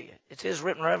speaking to you. It's his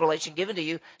written revelation given to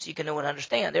you so you can know and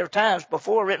understand. There are times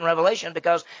before written revelation,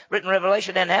 because written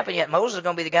revelation hadn't happened yet, Moses is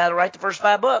going to be the guy to write the first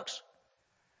 5 books.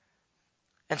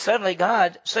 And suddenly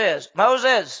God says,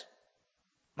 Moses,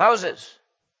 Moses,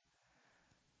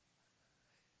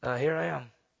 here I am.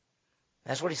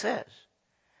 That's what he says.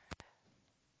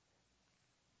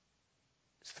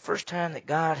 It's the first time that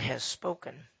God has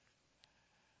spoken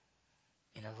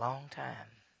in a long time.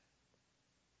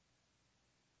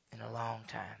 In a long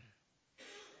time.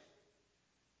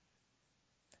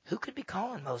 Who could be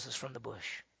calling Moses from the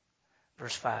bush?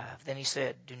 Verse 5. Then he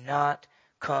said, do not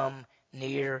come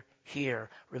near here.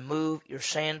 Remove your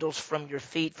sandals from your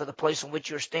feet, for the place on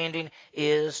which you're standing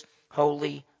is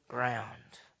holy ground.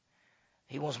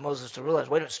 He wants Moses to realize,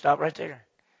 wait a minute, stop right there.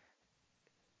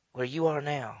 Where you are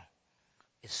now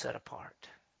is set apart.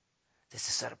 This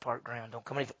is set apart ground. Don't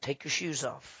come in. Take your shoes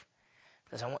off.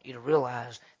 Because I want you to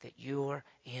realize that you're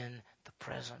in the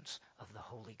presence of the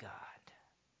Holy God.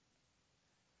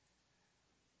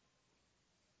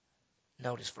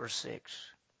 Notice verse 6.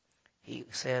 He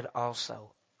said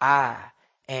also, I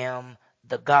am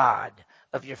the God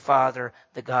of your father,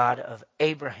 the God of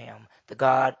Abraham, the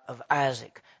God of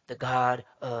Isaac, the God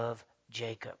of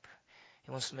Jacob.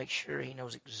 He wants to make sure he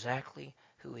knows exactly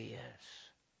who he is.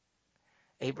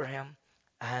 Abraham,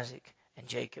 Isaac, and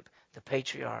Jacob, the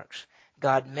patriarchs.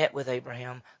 God met with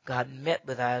Abraham. God met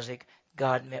with Isaac.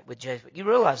 God met with Jacob. You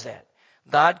realize that?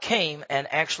 God came and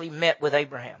actually met with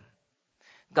Abraham.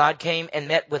 God came and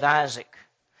met with Isaac.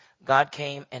 God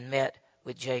came and met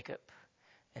with Jacob.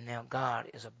 And now God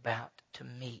is about to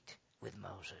meet with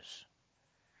Moses.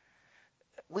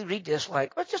 We read this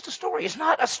like, well, it's just a story. It's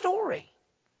not a story.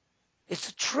 It's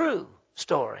a true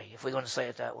story, if we're going to say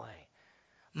it that way.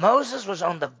 Moses was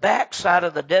on the backside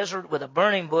of the desert with a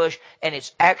burning bush, and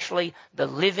it's actually the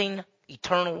living,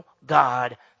 eternal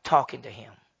God talking to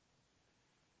him.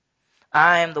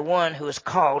 I am the one who has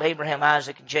called Abraham,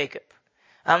 Isaac, and Jacob.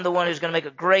 I'm the one who's going to make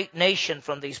a great nation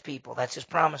from these people. That's his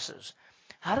promises.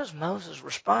 How does Moses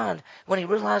respond when he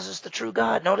realizes the true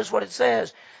God? Notice what it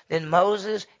says. Then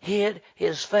Moses hid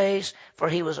his face, for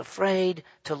he was afraid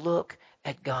to look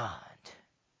at God.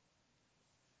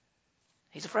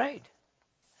 He's afraid.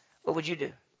 What would you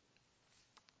do?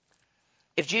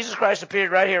 If Jesus Christ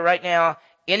appeared right here, right now,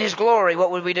 in his glory,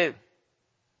 what would we do?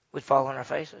 We'd fall on our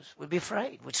faces. We'd be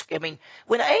afraid. If an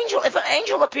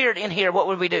angel appeared in here, what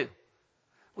would we do?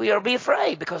 We ought to be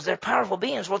afraid because they're powerful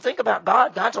beings. Well, think about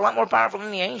God. God's a lot more powerful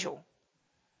than the angel.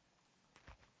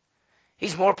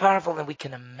 He's more powerful than we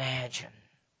can imagine.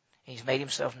 He's made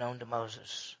himself known to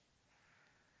Moses.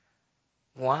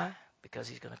 Why? Because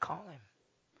he's going to call him.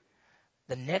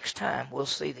 The next time we'll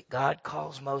see that God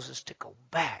calls Moses to go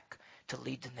back to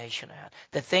lead the nation out.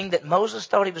 The thing that Moses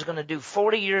thought he was going to do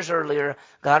 40 years earlier,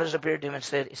 God has appeared to him and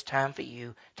said, it's time for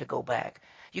you to go back.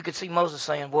 You could see Moses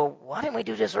saying, well, why didn't we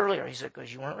do this earlier? He said,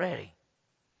 because you weren't ready.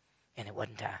 And it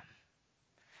wasn't time.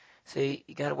 See,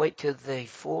 you got to wait till the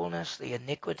fullness, the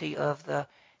iniquity of the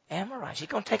Amorites. He's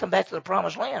going to take them back to the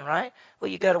promised land, right?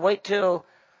 Well, you got to wait till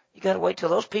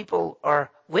those people are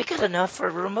wicked enough to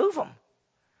remove them.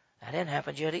 That hasn't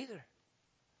happened yet either.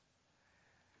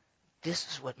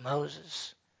 This is what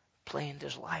Moses planned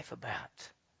his life about.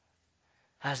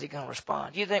 How's he going to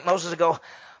respond? Do you think Moses will go,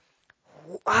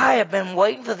 I have been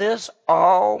waiting for this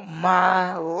all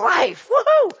my life.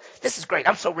 Woohoo! This is great.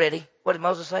 I'm so ready. What did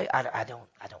Moses say? I don't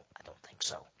think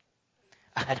so.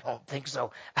 I don't think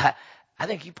so. I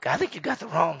think you got the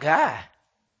wrong guy.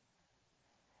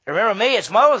 Remember me?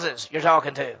 It's Moses you're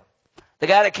talking to. The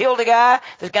guy that killed a guy,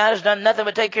 this guy has done nothing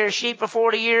but take care of sheep for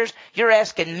 40 years. You're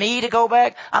asking me to go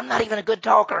back? I'm not even a good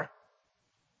talker.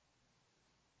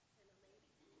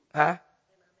 Huh?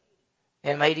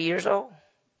 And I'm 80 years old?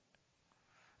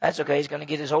 That's okay. He's going to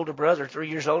get his older brother, 3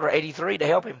 years older, 83, to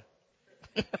help him.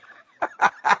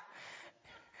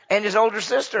 And his older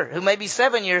sister, who may be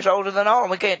 7 years older than all of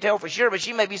them. We can't tell for sure, but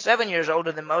she may be 7 years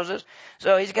older than Moses.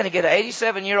 So he's going to get an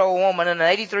 87-year-old woman and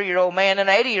an 83-year-old man and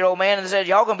an 80-year-old man and says,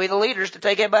 y'all going to be the leaders to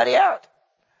take everybody out.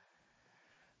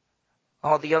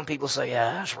 All the young people say,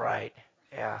 yeah, that's right.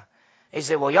 Yeah. He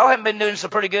said, well, y'all haven't been doing so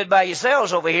pretty good by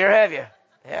yourselves over here, have you?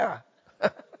 Yeah.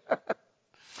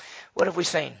 What have we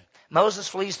seen? Moses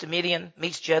flees to Midian,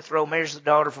 meets Jethro, marries the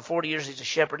daughter. For 40 years, he's a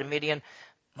shepherd in Midian.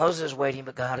 Moses is waiting,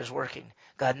 but God is working.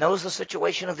 God knows the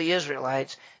situation of the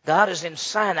Israelites. God is in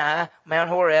Sinai, Mount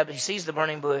Horeb. He sees the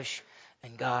burning bush,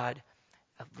 and God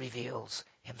reveals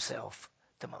himself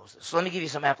to Moses. So let me give you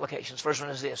some applications. First one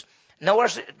is this.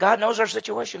 God knows our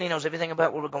situation. He knows everything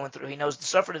about what we're going through. He knows the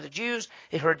suffering of the Jews.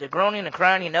 He heard the groaning and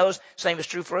crying. He knows. Same is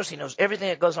true for us. He knows everything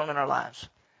that goes on in our lives.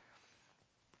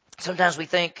 Sometimes we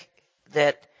think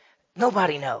that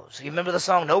nobody knows. You remember the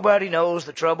song, Nobody Knows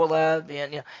the Trouble I've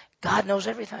Been? You know, God knows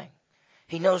everything.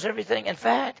 He knows everything. In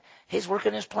fact, he's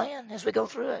working his plan as we go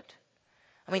through it.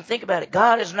 I mean, think about it.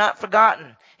 God is not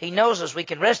forgotten. He knows us. We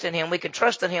can rest in him. We can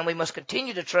trust in him. We must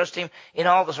continue to trust him in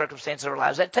all the circumstances of our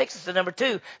lives. That takes us to number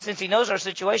 2. Since he knows our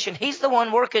situation, he's the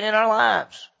one working in our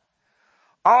lives.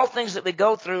 All things that we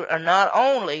go through are not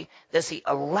only does he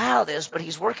allow this, but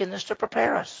he's working this to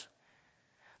prepare us.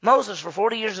 Moses, for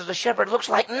 40 years as a shepherd, looks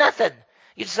like nothing.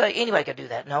 You'd say, anybody can do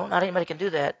that. No, not anybody can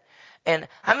do that. And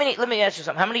let me ask you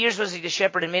something. How many years was he the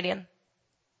shepherd in Midian?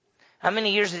 How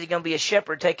many years is he going to be a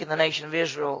shepherd taking the nation of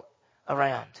Israel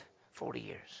around? 40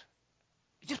 years.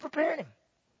 Just preparing him.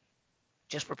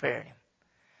 Just preparing him.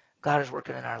 God is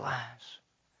working in our lives.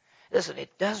 Listen,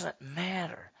 it doesn't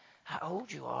matter how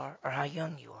old you are or how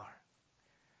young you are.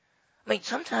 I mean,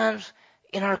 sometimes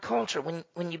in our culture,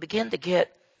 when you begin to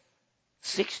get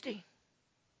 60,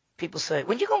 people say,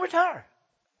 when you going to retire?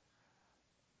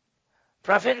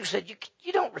 Prophet Hendricks said,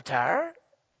 you don't retire.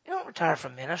 You don't retire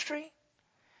from ministry.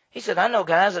 He said, I know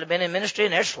guys that have been in ministry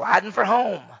and they're sliding for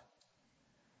home.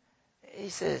 He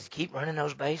says, keep running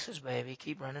those bases, baby.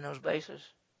 Keep running those bases.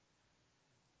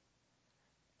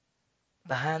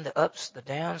 Behind the ups, the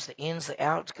downs, the ins, the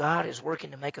outs, God is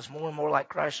working to make us more and more like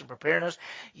Christ and preparing us.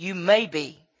 You may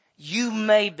be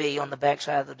on the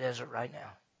backside of the desert right now.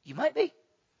 You might be.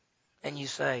 And you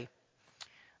say,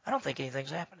 I don't think anything's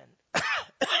happening.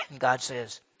 And God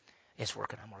says, it's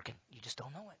working, I'm working. You just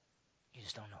don't know it. You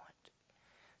just don't know it.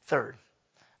 Third,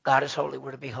 God is holy.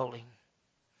 We're to be holy.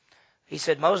 He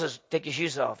said, Moses, take your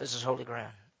shoes off. This is holy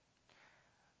ground.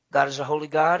 God is a holy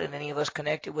God, and any of us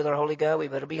connected with our holy God, we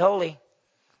better be holy.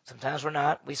 Sometimes we're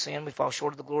not. We sin. We fall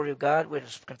short of the glory of God. We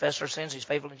just confess our sins. He's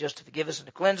faithful and just to forgive us and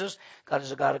to cleanse us. God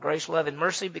is a God of grace, love, and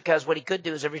mercy, because what he could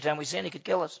do is every time we sin, he could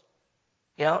kill us.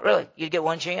 You know, really, you'd get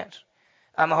one chance.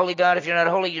 I'm a holy God. If you're not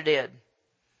holy, you're dead.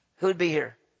 Who'd be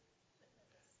here?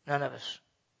 None of us.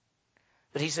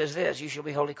 But he says this, you shall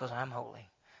be holy because I'm holy.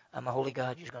 I'm a holy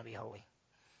God. You're going to be holy.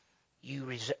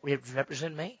 You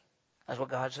represent me. That's what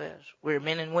God says. We're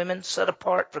men and women set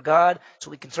apart for God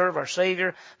so we can serve our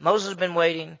Savior. Moses has been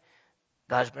waiting.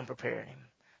 God's been preparing him.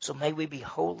 So may we be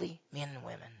holy men and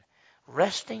women,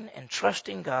 resting and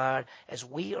trusting God as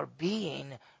we are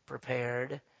being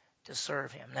prepared to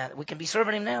serve him. Now, we can be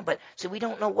serving him now, but see, we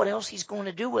don't know what else he's going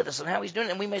to do with us and how he's doing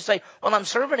it. And we may say, well, I'm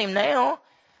serving him now.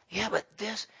 Yeah, but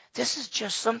this is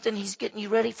just something he's getting you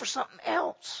ready for something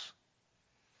else.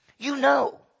 You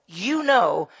know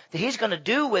that he's going to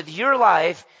do with your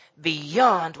life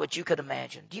beyond what you could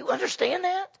imagine. Do you understand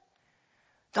that?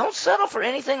 Don't settle for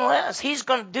anything less. He's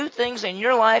going to do things in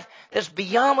your life that's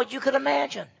beyond what you could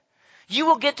imagine. You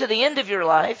will get to the end of your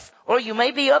life, or you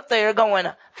may be up there going,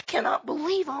 I cannot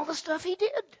believe all the stuff he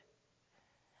did.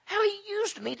 How he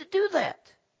used me to do that.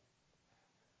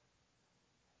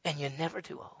 And you're never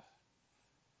too old.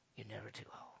 You're never too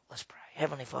old. Let's pray.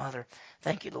 Heavenly Father,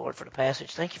 thank you, Lord, for the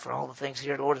passage. Thank you for all the things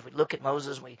here, Lord. As we look at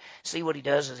Moses, we see what he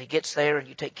does as he gets there, and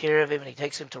you take care of him, and he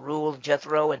takes him to Reuel and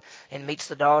Jethro, and meets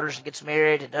the daughters, and gets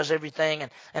married, and does everything.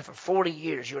 And for 40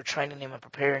 years, you are training him and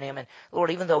preparing him. And,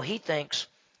 Lord, even though he thinks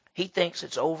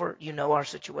it's over, you know our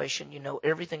situation. You know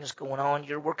everything that's going on.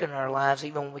 You're working in our lives,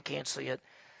 even when we can't see it.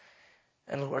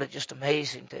 And, Lord, it's just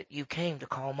amazing that you came to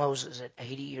call Moses at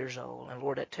 80 years old. And,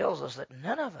 Lord, that tells us that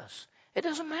none of us, it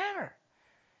doesn't matter.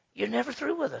 You're never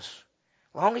through with us.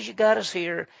 As long as you got us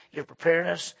here, you're preparing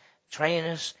us, training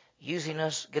us, using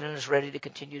us, getting us ready to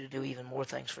continue to do even more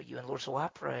things for you. And, Lord, so I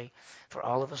pray for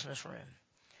all of us in this room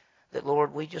that,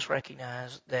 Lord, we just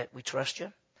recognize that we trust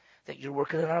you, that you're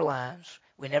working in our lives.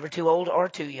 We're never too old or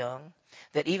too young,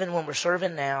 that even when we're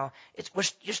serving now,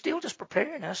 you're still just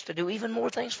preparing us to do even more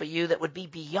things for you that would be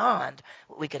beyond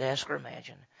what we could ask or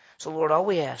imagine. So, Lord, all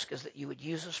we ask is that you would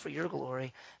use us for your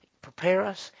glory. Prepare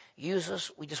us, use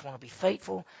us. We just want to be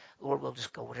faithful. Lord, we'll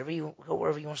just go wherever you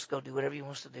want us to go, do whatever you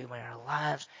want us to do. May our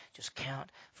lives just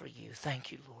count for you.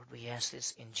 Thank you, Lord. We ask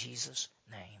this in Jesus'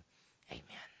 name.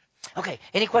 Amen. Okay,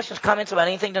 any questions, comments about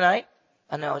anything tonight?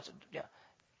 I know it's, yeah.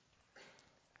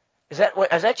 Is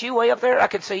that you way up there? I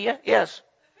can see you. Yes.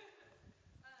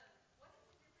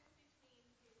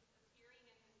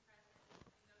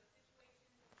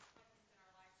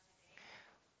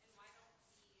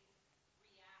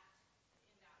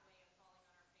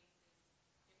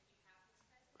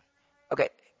 Okay.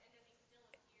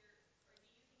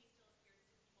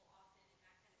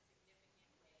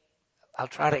 I'll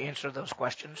try to answer those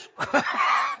questions.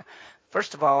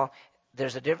 First of all,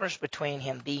 there's a difference between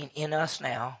him being in us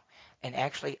now and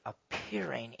actually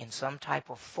appearing in some type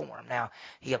of form. Now,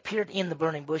 he appeared in the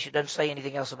burning bush. It doesn't say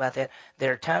anything else about that.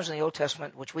 There are times in the Old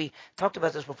Testament, which we talked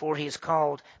about this before, when he is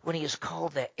called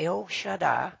the El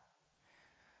Shaddai,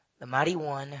 the mighty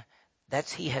one.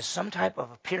 He has some type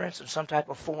of appearance and some type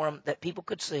of form that people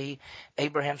could see.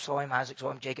 Abraham saw him, Isaac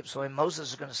saw him, Jacob saw him.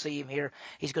 Moses is going to see him here.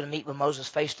 He's going to meet with Moses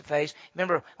face to face.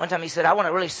 Remember, one time he said, I want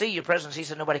to really see your presence. He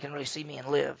said, nobody can really see me and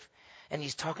live. And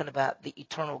he's talking about the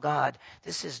eternal God.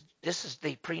 This is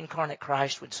the pre-incarnate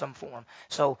Christ with some form.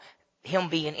 So him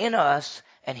being in us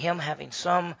and him having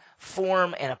some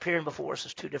form and appearing before us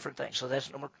is two different things. So that's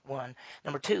number one.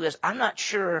 Number two is, I'm not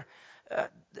sure.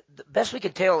 The best we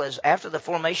can tell is after the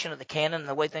formation of the canon and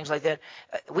the way things like that,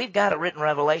 we've got a written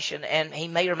revelation, and he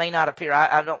may or may not appear.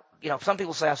 I don't, some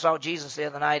people say I saw Jesus the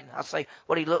other night, and I'll say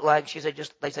what he looked like. They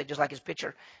say just like his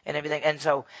picture and everything. And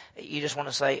so you just want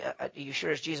to say, are you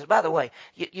sure it's Jesus? By the way,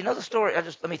 you know the story.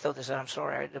 Let me throw this out. I'm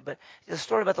sorry, but the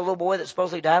story about the little boy that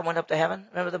supposedly died, went up to heaven.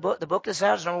 Remember the book? The book that's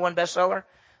out is #1 bestseller.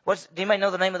 Do you might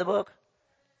know the name of the book?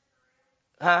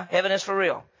 Huh? Heaven is for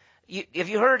real. Have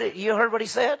you heard it? You heard what he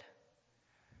said?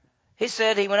 He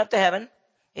said he went up to heaven.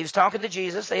 He was talking to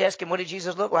Jesus. They asked him, what did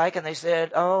Jesus look like? And they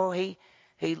said, oh, he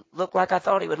looked like I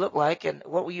thought he would look like. And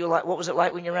what were you like? What was it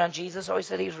like when you were around Jesus? Oh, he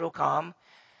said he was real calm.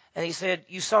 And he said,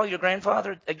 you saw your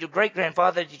grandfather, your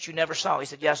great-grandfather that you never saw. He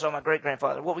said, yeah, I saw my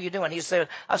great-grandfather. What were you doing? He said,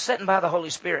 I was sitting by the Holy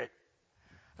Spirit.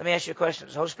 Let me ask you a question.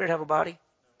 Does the Holy Spirit have a body?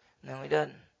 No, he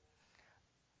doesn't.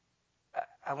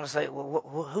 I want to say,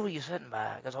 well, who are you sitting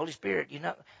by? Because the Holy Spirit,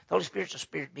 the Holy Spirit's a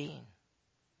spirit being.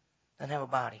 Doesn't have a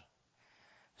body.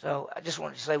 So I just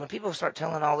wanted to say, when people start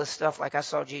telling all this stuff, like I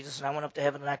saw Jesus and I went up to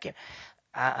heaven and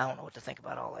I don't know what to think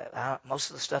about all that.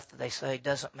 Most of the stuff that they say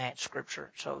doesn't match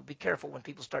Scripture. So be careful when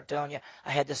people start telling you,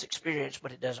 I had this experience,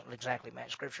 but it doesn't exactly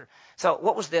match Scripture. So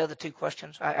what was the other two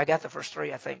questions? I got the first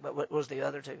three, I think, but what was the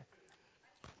other two?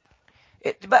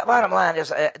 The bottom line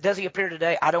is, does he appear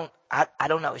today? I don't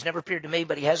know. He's never appeared to me,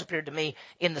 but he has appeared to me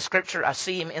in the Scripture. I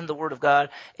see him in the Word of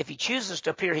God. If he chooses to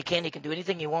appear, he can. He can do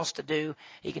anything he wants to do.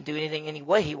 He can do anything any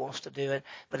way he wants to do it.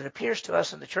 But it appears to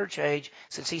us in the church age,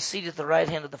 since he's seated at the right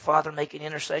hand of the Father making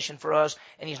intercession for us,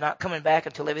 and he's not coming back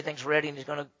until everything's ready, and he's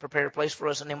going to prepare a place for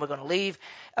us, and then we're going to leave.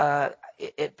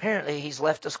 Apparently, he's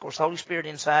left us, of course, the Holy Spirit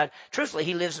inside. Truthfully,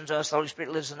 he lives in us. The Holy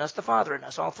Spirit lives in us. The Father in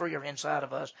us. All three are inside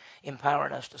of us,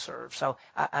 empowering us to serve. So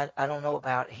I don't know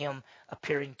about him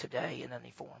appearing today in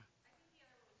any form.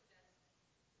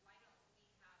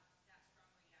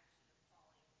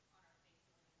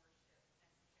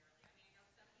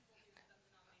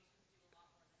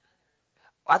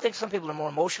 I think some people are more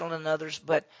emotional than others,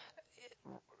 but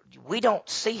we don't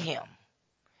see him.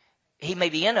 He may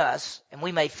be in us, and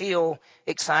we may feel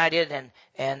excited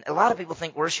And a lot of people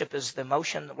think worship is the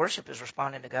emotion. Worship is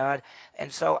responding to God.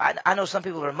 And so I know some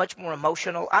people are much more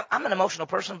emotional. I'm an emotional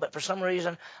person, but for some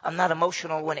reason, I'm not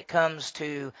emotional when it comes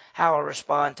to how I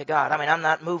respond to God. I mean, I'm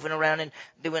not moving around and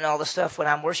doing all the stuff when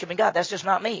I'm worshiping God. That's just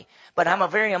not me. But I'm a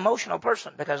very emotional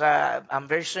person because I'm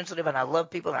very sensitive and I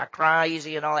love people and I cry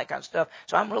easy and all that kind of stuff.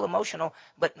 So I'm real emotional,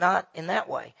 but not in that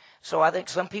way. So I think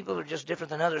some people are just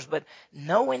different than others. But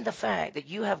knowing the fact that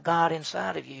you have God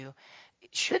inside of you,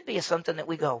 it should be something that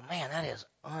we go, man,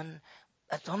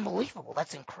 that's unbelievable.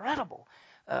 That's incredible.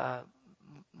 Uh,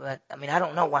 but I mean, I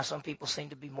don't know why some people seem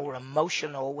to be more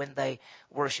emotional when they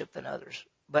worship than others.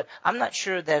 But I'm not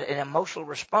sure that an emotional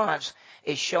response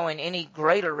is showing any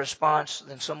greater response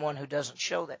than someone who doesn't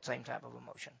show that same type of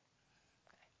emotion.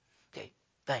 Okay,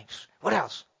 thanks. What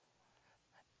else?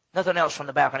 Nothing else from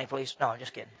the balcony, please. No, I'm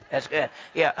just kidding. That's good.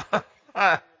 Yeah.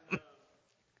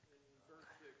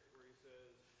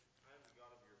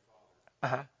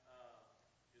 Uh-huh.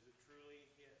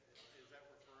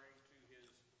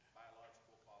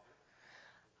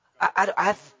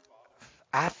 I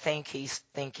I think he's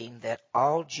thinking that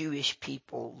all Jewish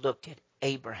people looked at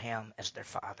Abraham as their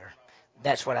father.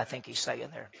 That's what I think he's saying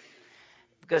there.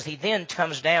 Because he then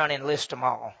comes down and lists them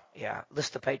all. Yeah,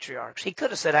 lists the patriarchs. He could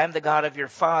have said, I'm the God of your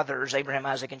fathers, Abraham,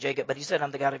 Isaac, and Jacob. But he said,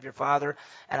 I'm the God of your father.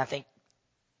 And I think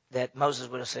that Moses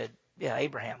would have said, yeah,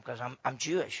 Abraham, because I'm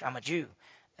Jewish. I'm a Jew.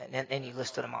 And he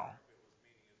listed them all.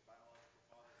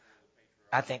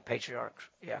 I think patriarchs.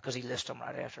 Yeah, because he lists them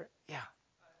right after it. Yeah.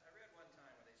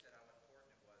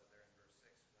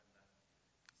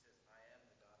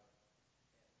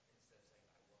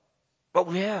 Oh,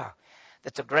 yeah.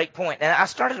 That's a great point. And I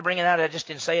started to bring it out. I just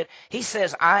didn't say it. He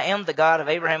says, I am the God of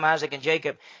Abraham, Isaac, and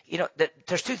Jacob. You know,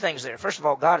 there's two things there. First of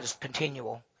all, God is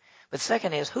continual. But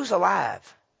second is, who's alive?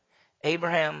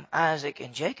 Abraham, Isaac,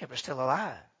 and Jacob are still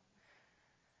alive.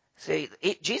 See,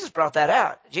 Jesus brought that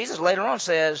out. Jesus later on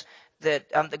says that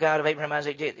I'm the God of Abraham,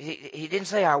 Isaac, Jacob. He didn't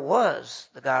say I was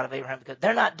the God of Abraham because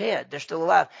they're not dead. They're still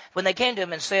alive. When they came to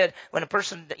him and said, when a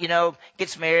person,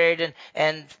 gets married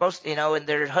and supposed, and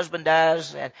their husband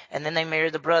dies and then they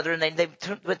marry the brother and they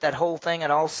went that whole thing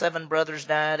and all 7 brothers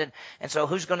died and so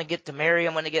who's going to get to marry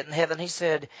them when they get in heaven? He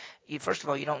said, first of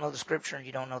all, you don't know the scripture and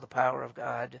you don't know the power of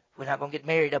God. We're not going to get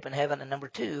married up in heaven. And number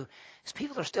 2, his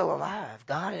people are still alive.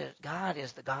 God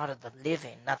is the God of the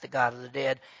living, not the God of the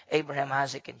dead. Abraham,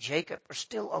 Isaac, and Jacob are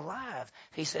still alive.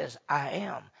 He says, I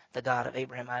am the God of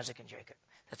Abraham, Isaac, and Jacob.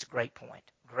 That's a great point.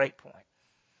 Great point.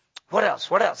 What else?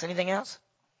 What else? Anything else?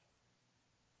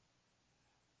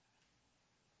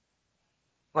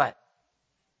 What?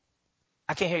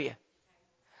 I can't hear you.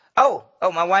 Oh,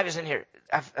 my wife is in here.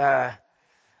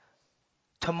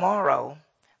 Tomorrow,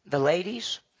 the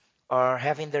ladies are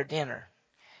having their dinner.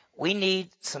 We need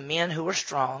some men who are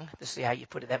strong. To see how you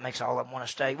put it, that makes all of them want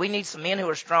to stay. We need some men who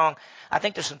are strong. I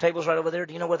think there's some tables right over there.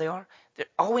 Do you know where they are?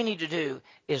 All we need to do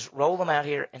is roll them out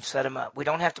here and set them up. We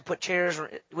don't have to put chairs.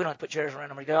 We don't have to put chairs around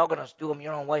them. You're all going to do them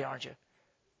your own way, aren't you?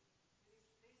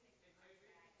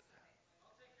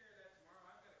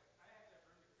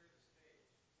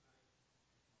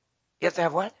 You have to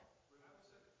have what?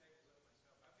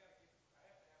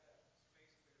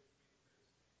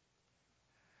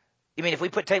 You mean if we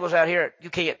put tables out here, you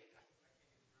can't?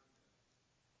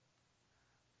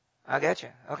 I got you.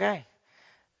 Okay.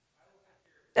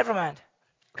 Never mind.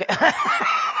 Okay.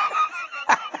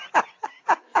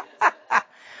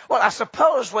 Well, I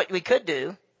suppose what we could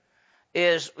do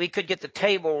is we could get the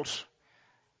tables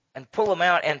and pull them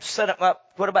out and set them up.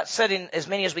 What about setting as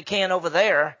many as we can over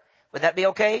there? Would that be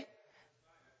okay?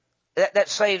 That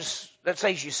saves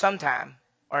you some time,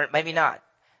 or maybe not.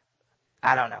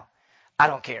 I don't know. I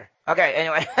don't care. Okay.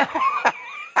 Anyway,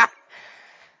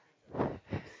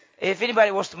 if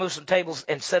anybody wants to move some tables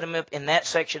and set them up in that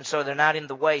section so they're not in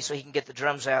the way, so he can get the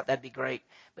drums out, that'd be great.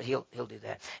 But he'll do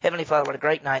that. Heavenly Father, what a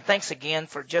great night. Thanks again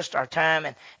for just our time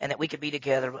and that we could be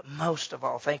together. But most of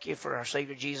all, thank you for our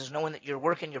Savior Jesus, knowing that you're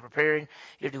working, you're preparing,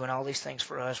 you're doing all these things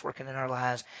for us, working in our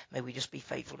lives. May we just be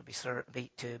faithful to be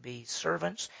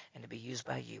servants and to be used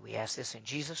by you. We ask this in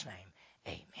Jesus' name.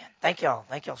 Amen. Thank y'all.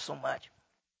 Thank y'all so much.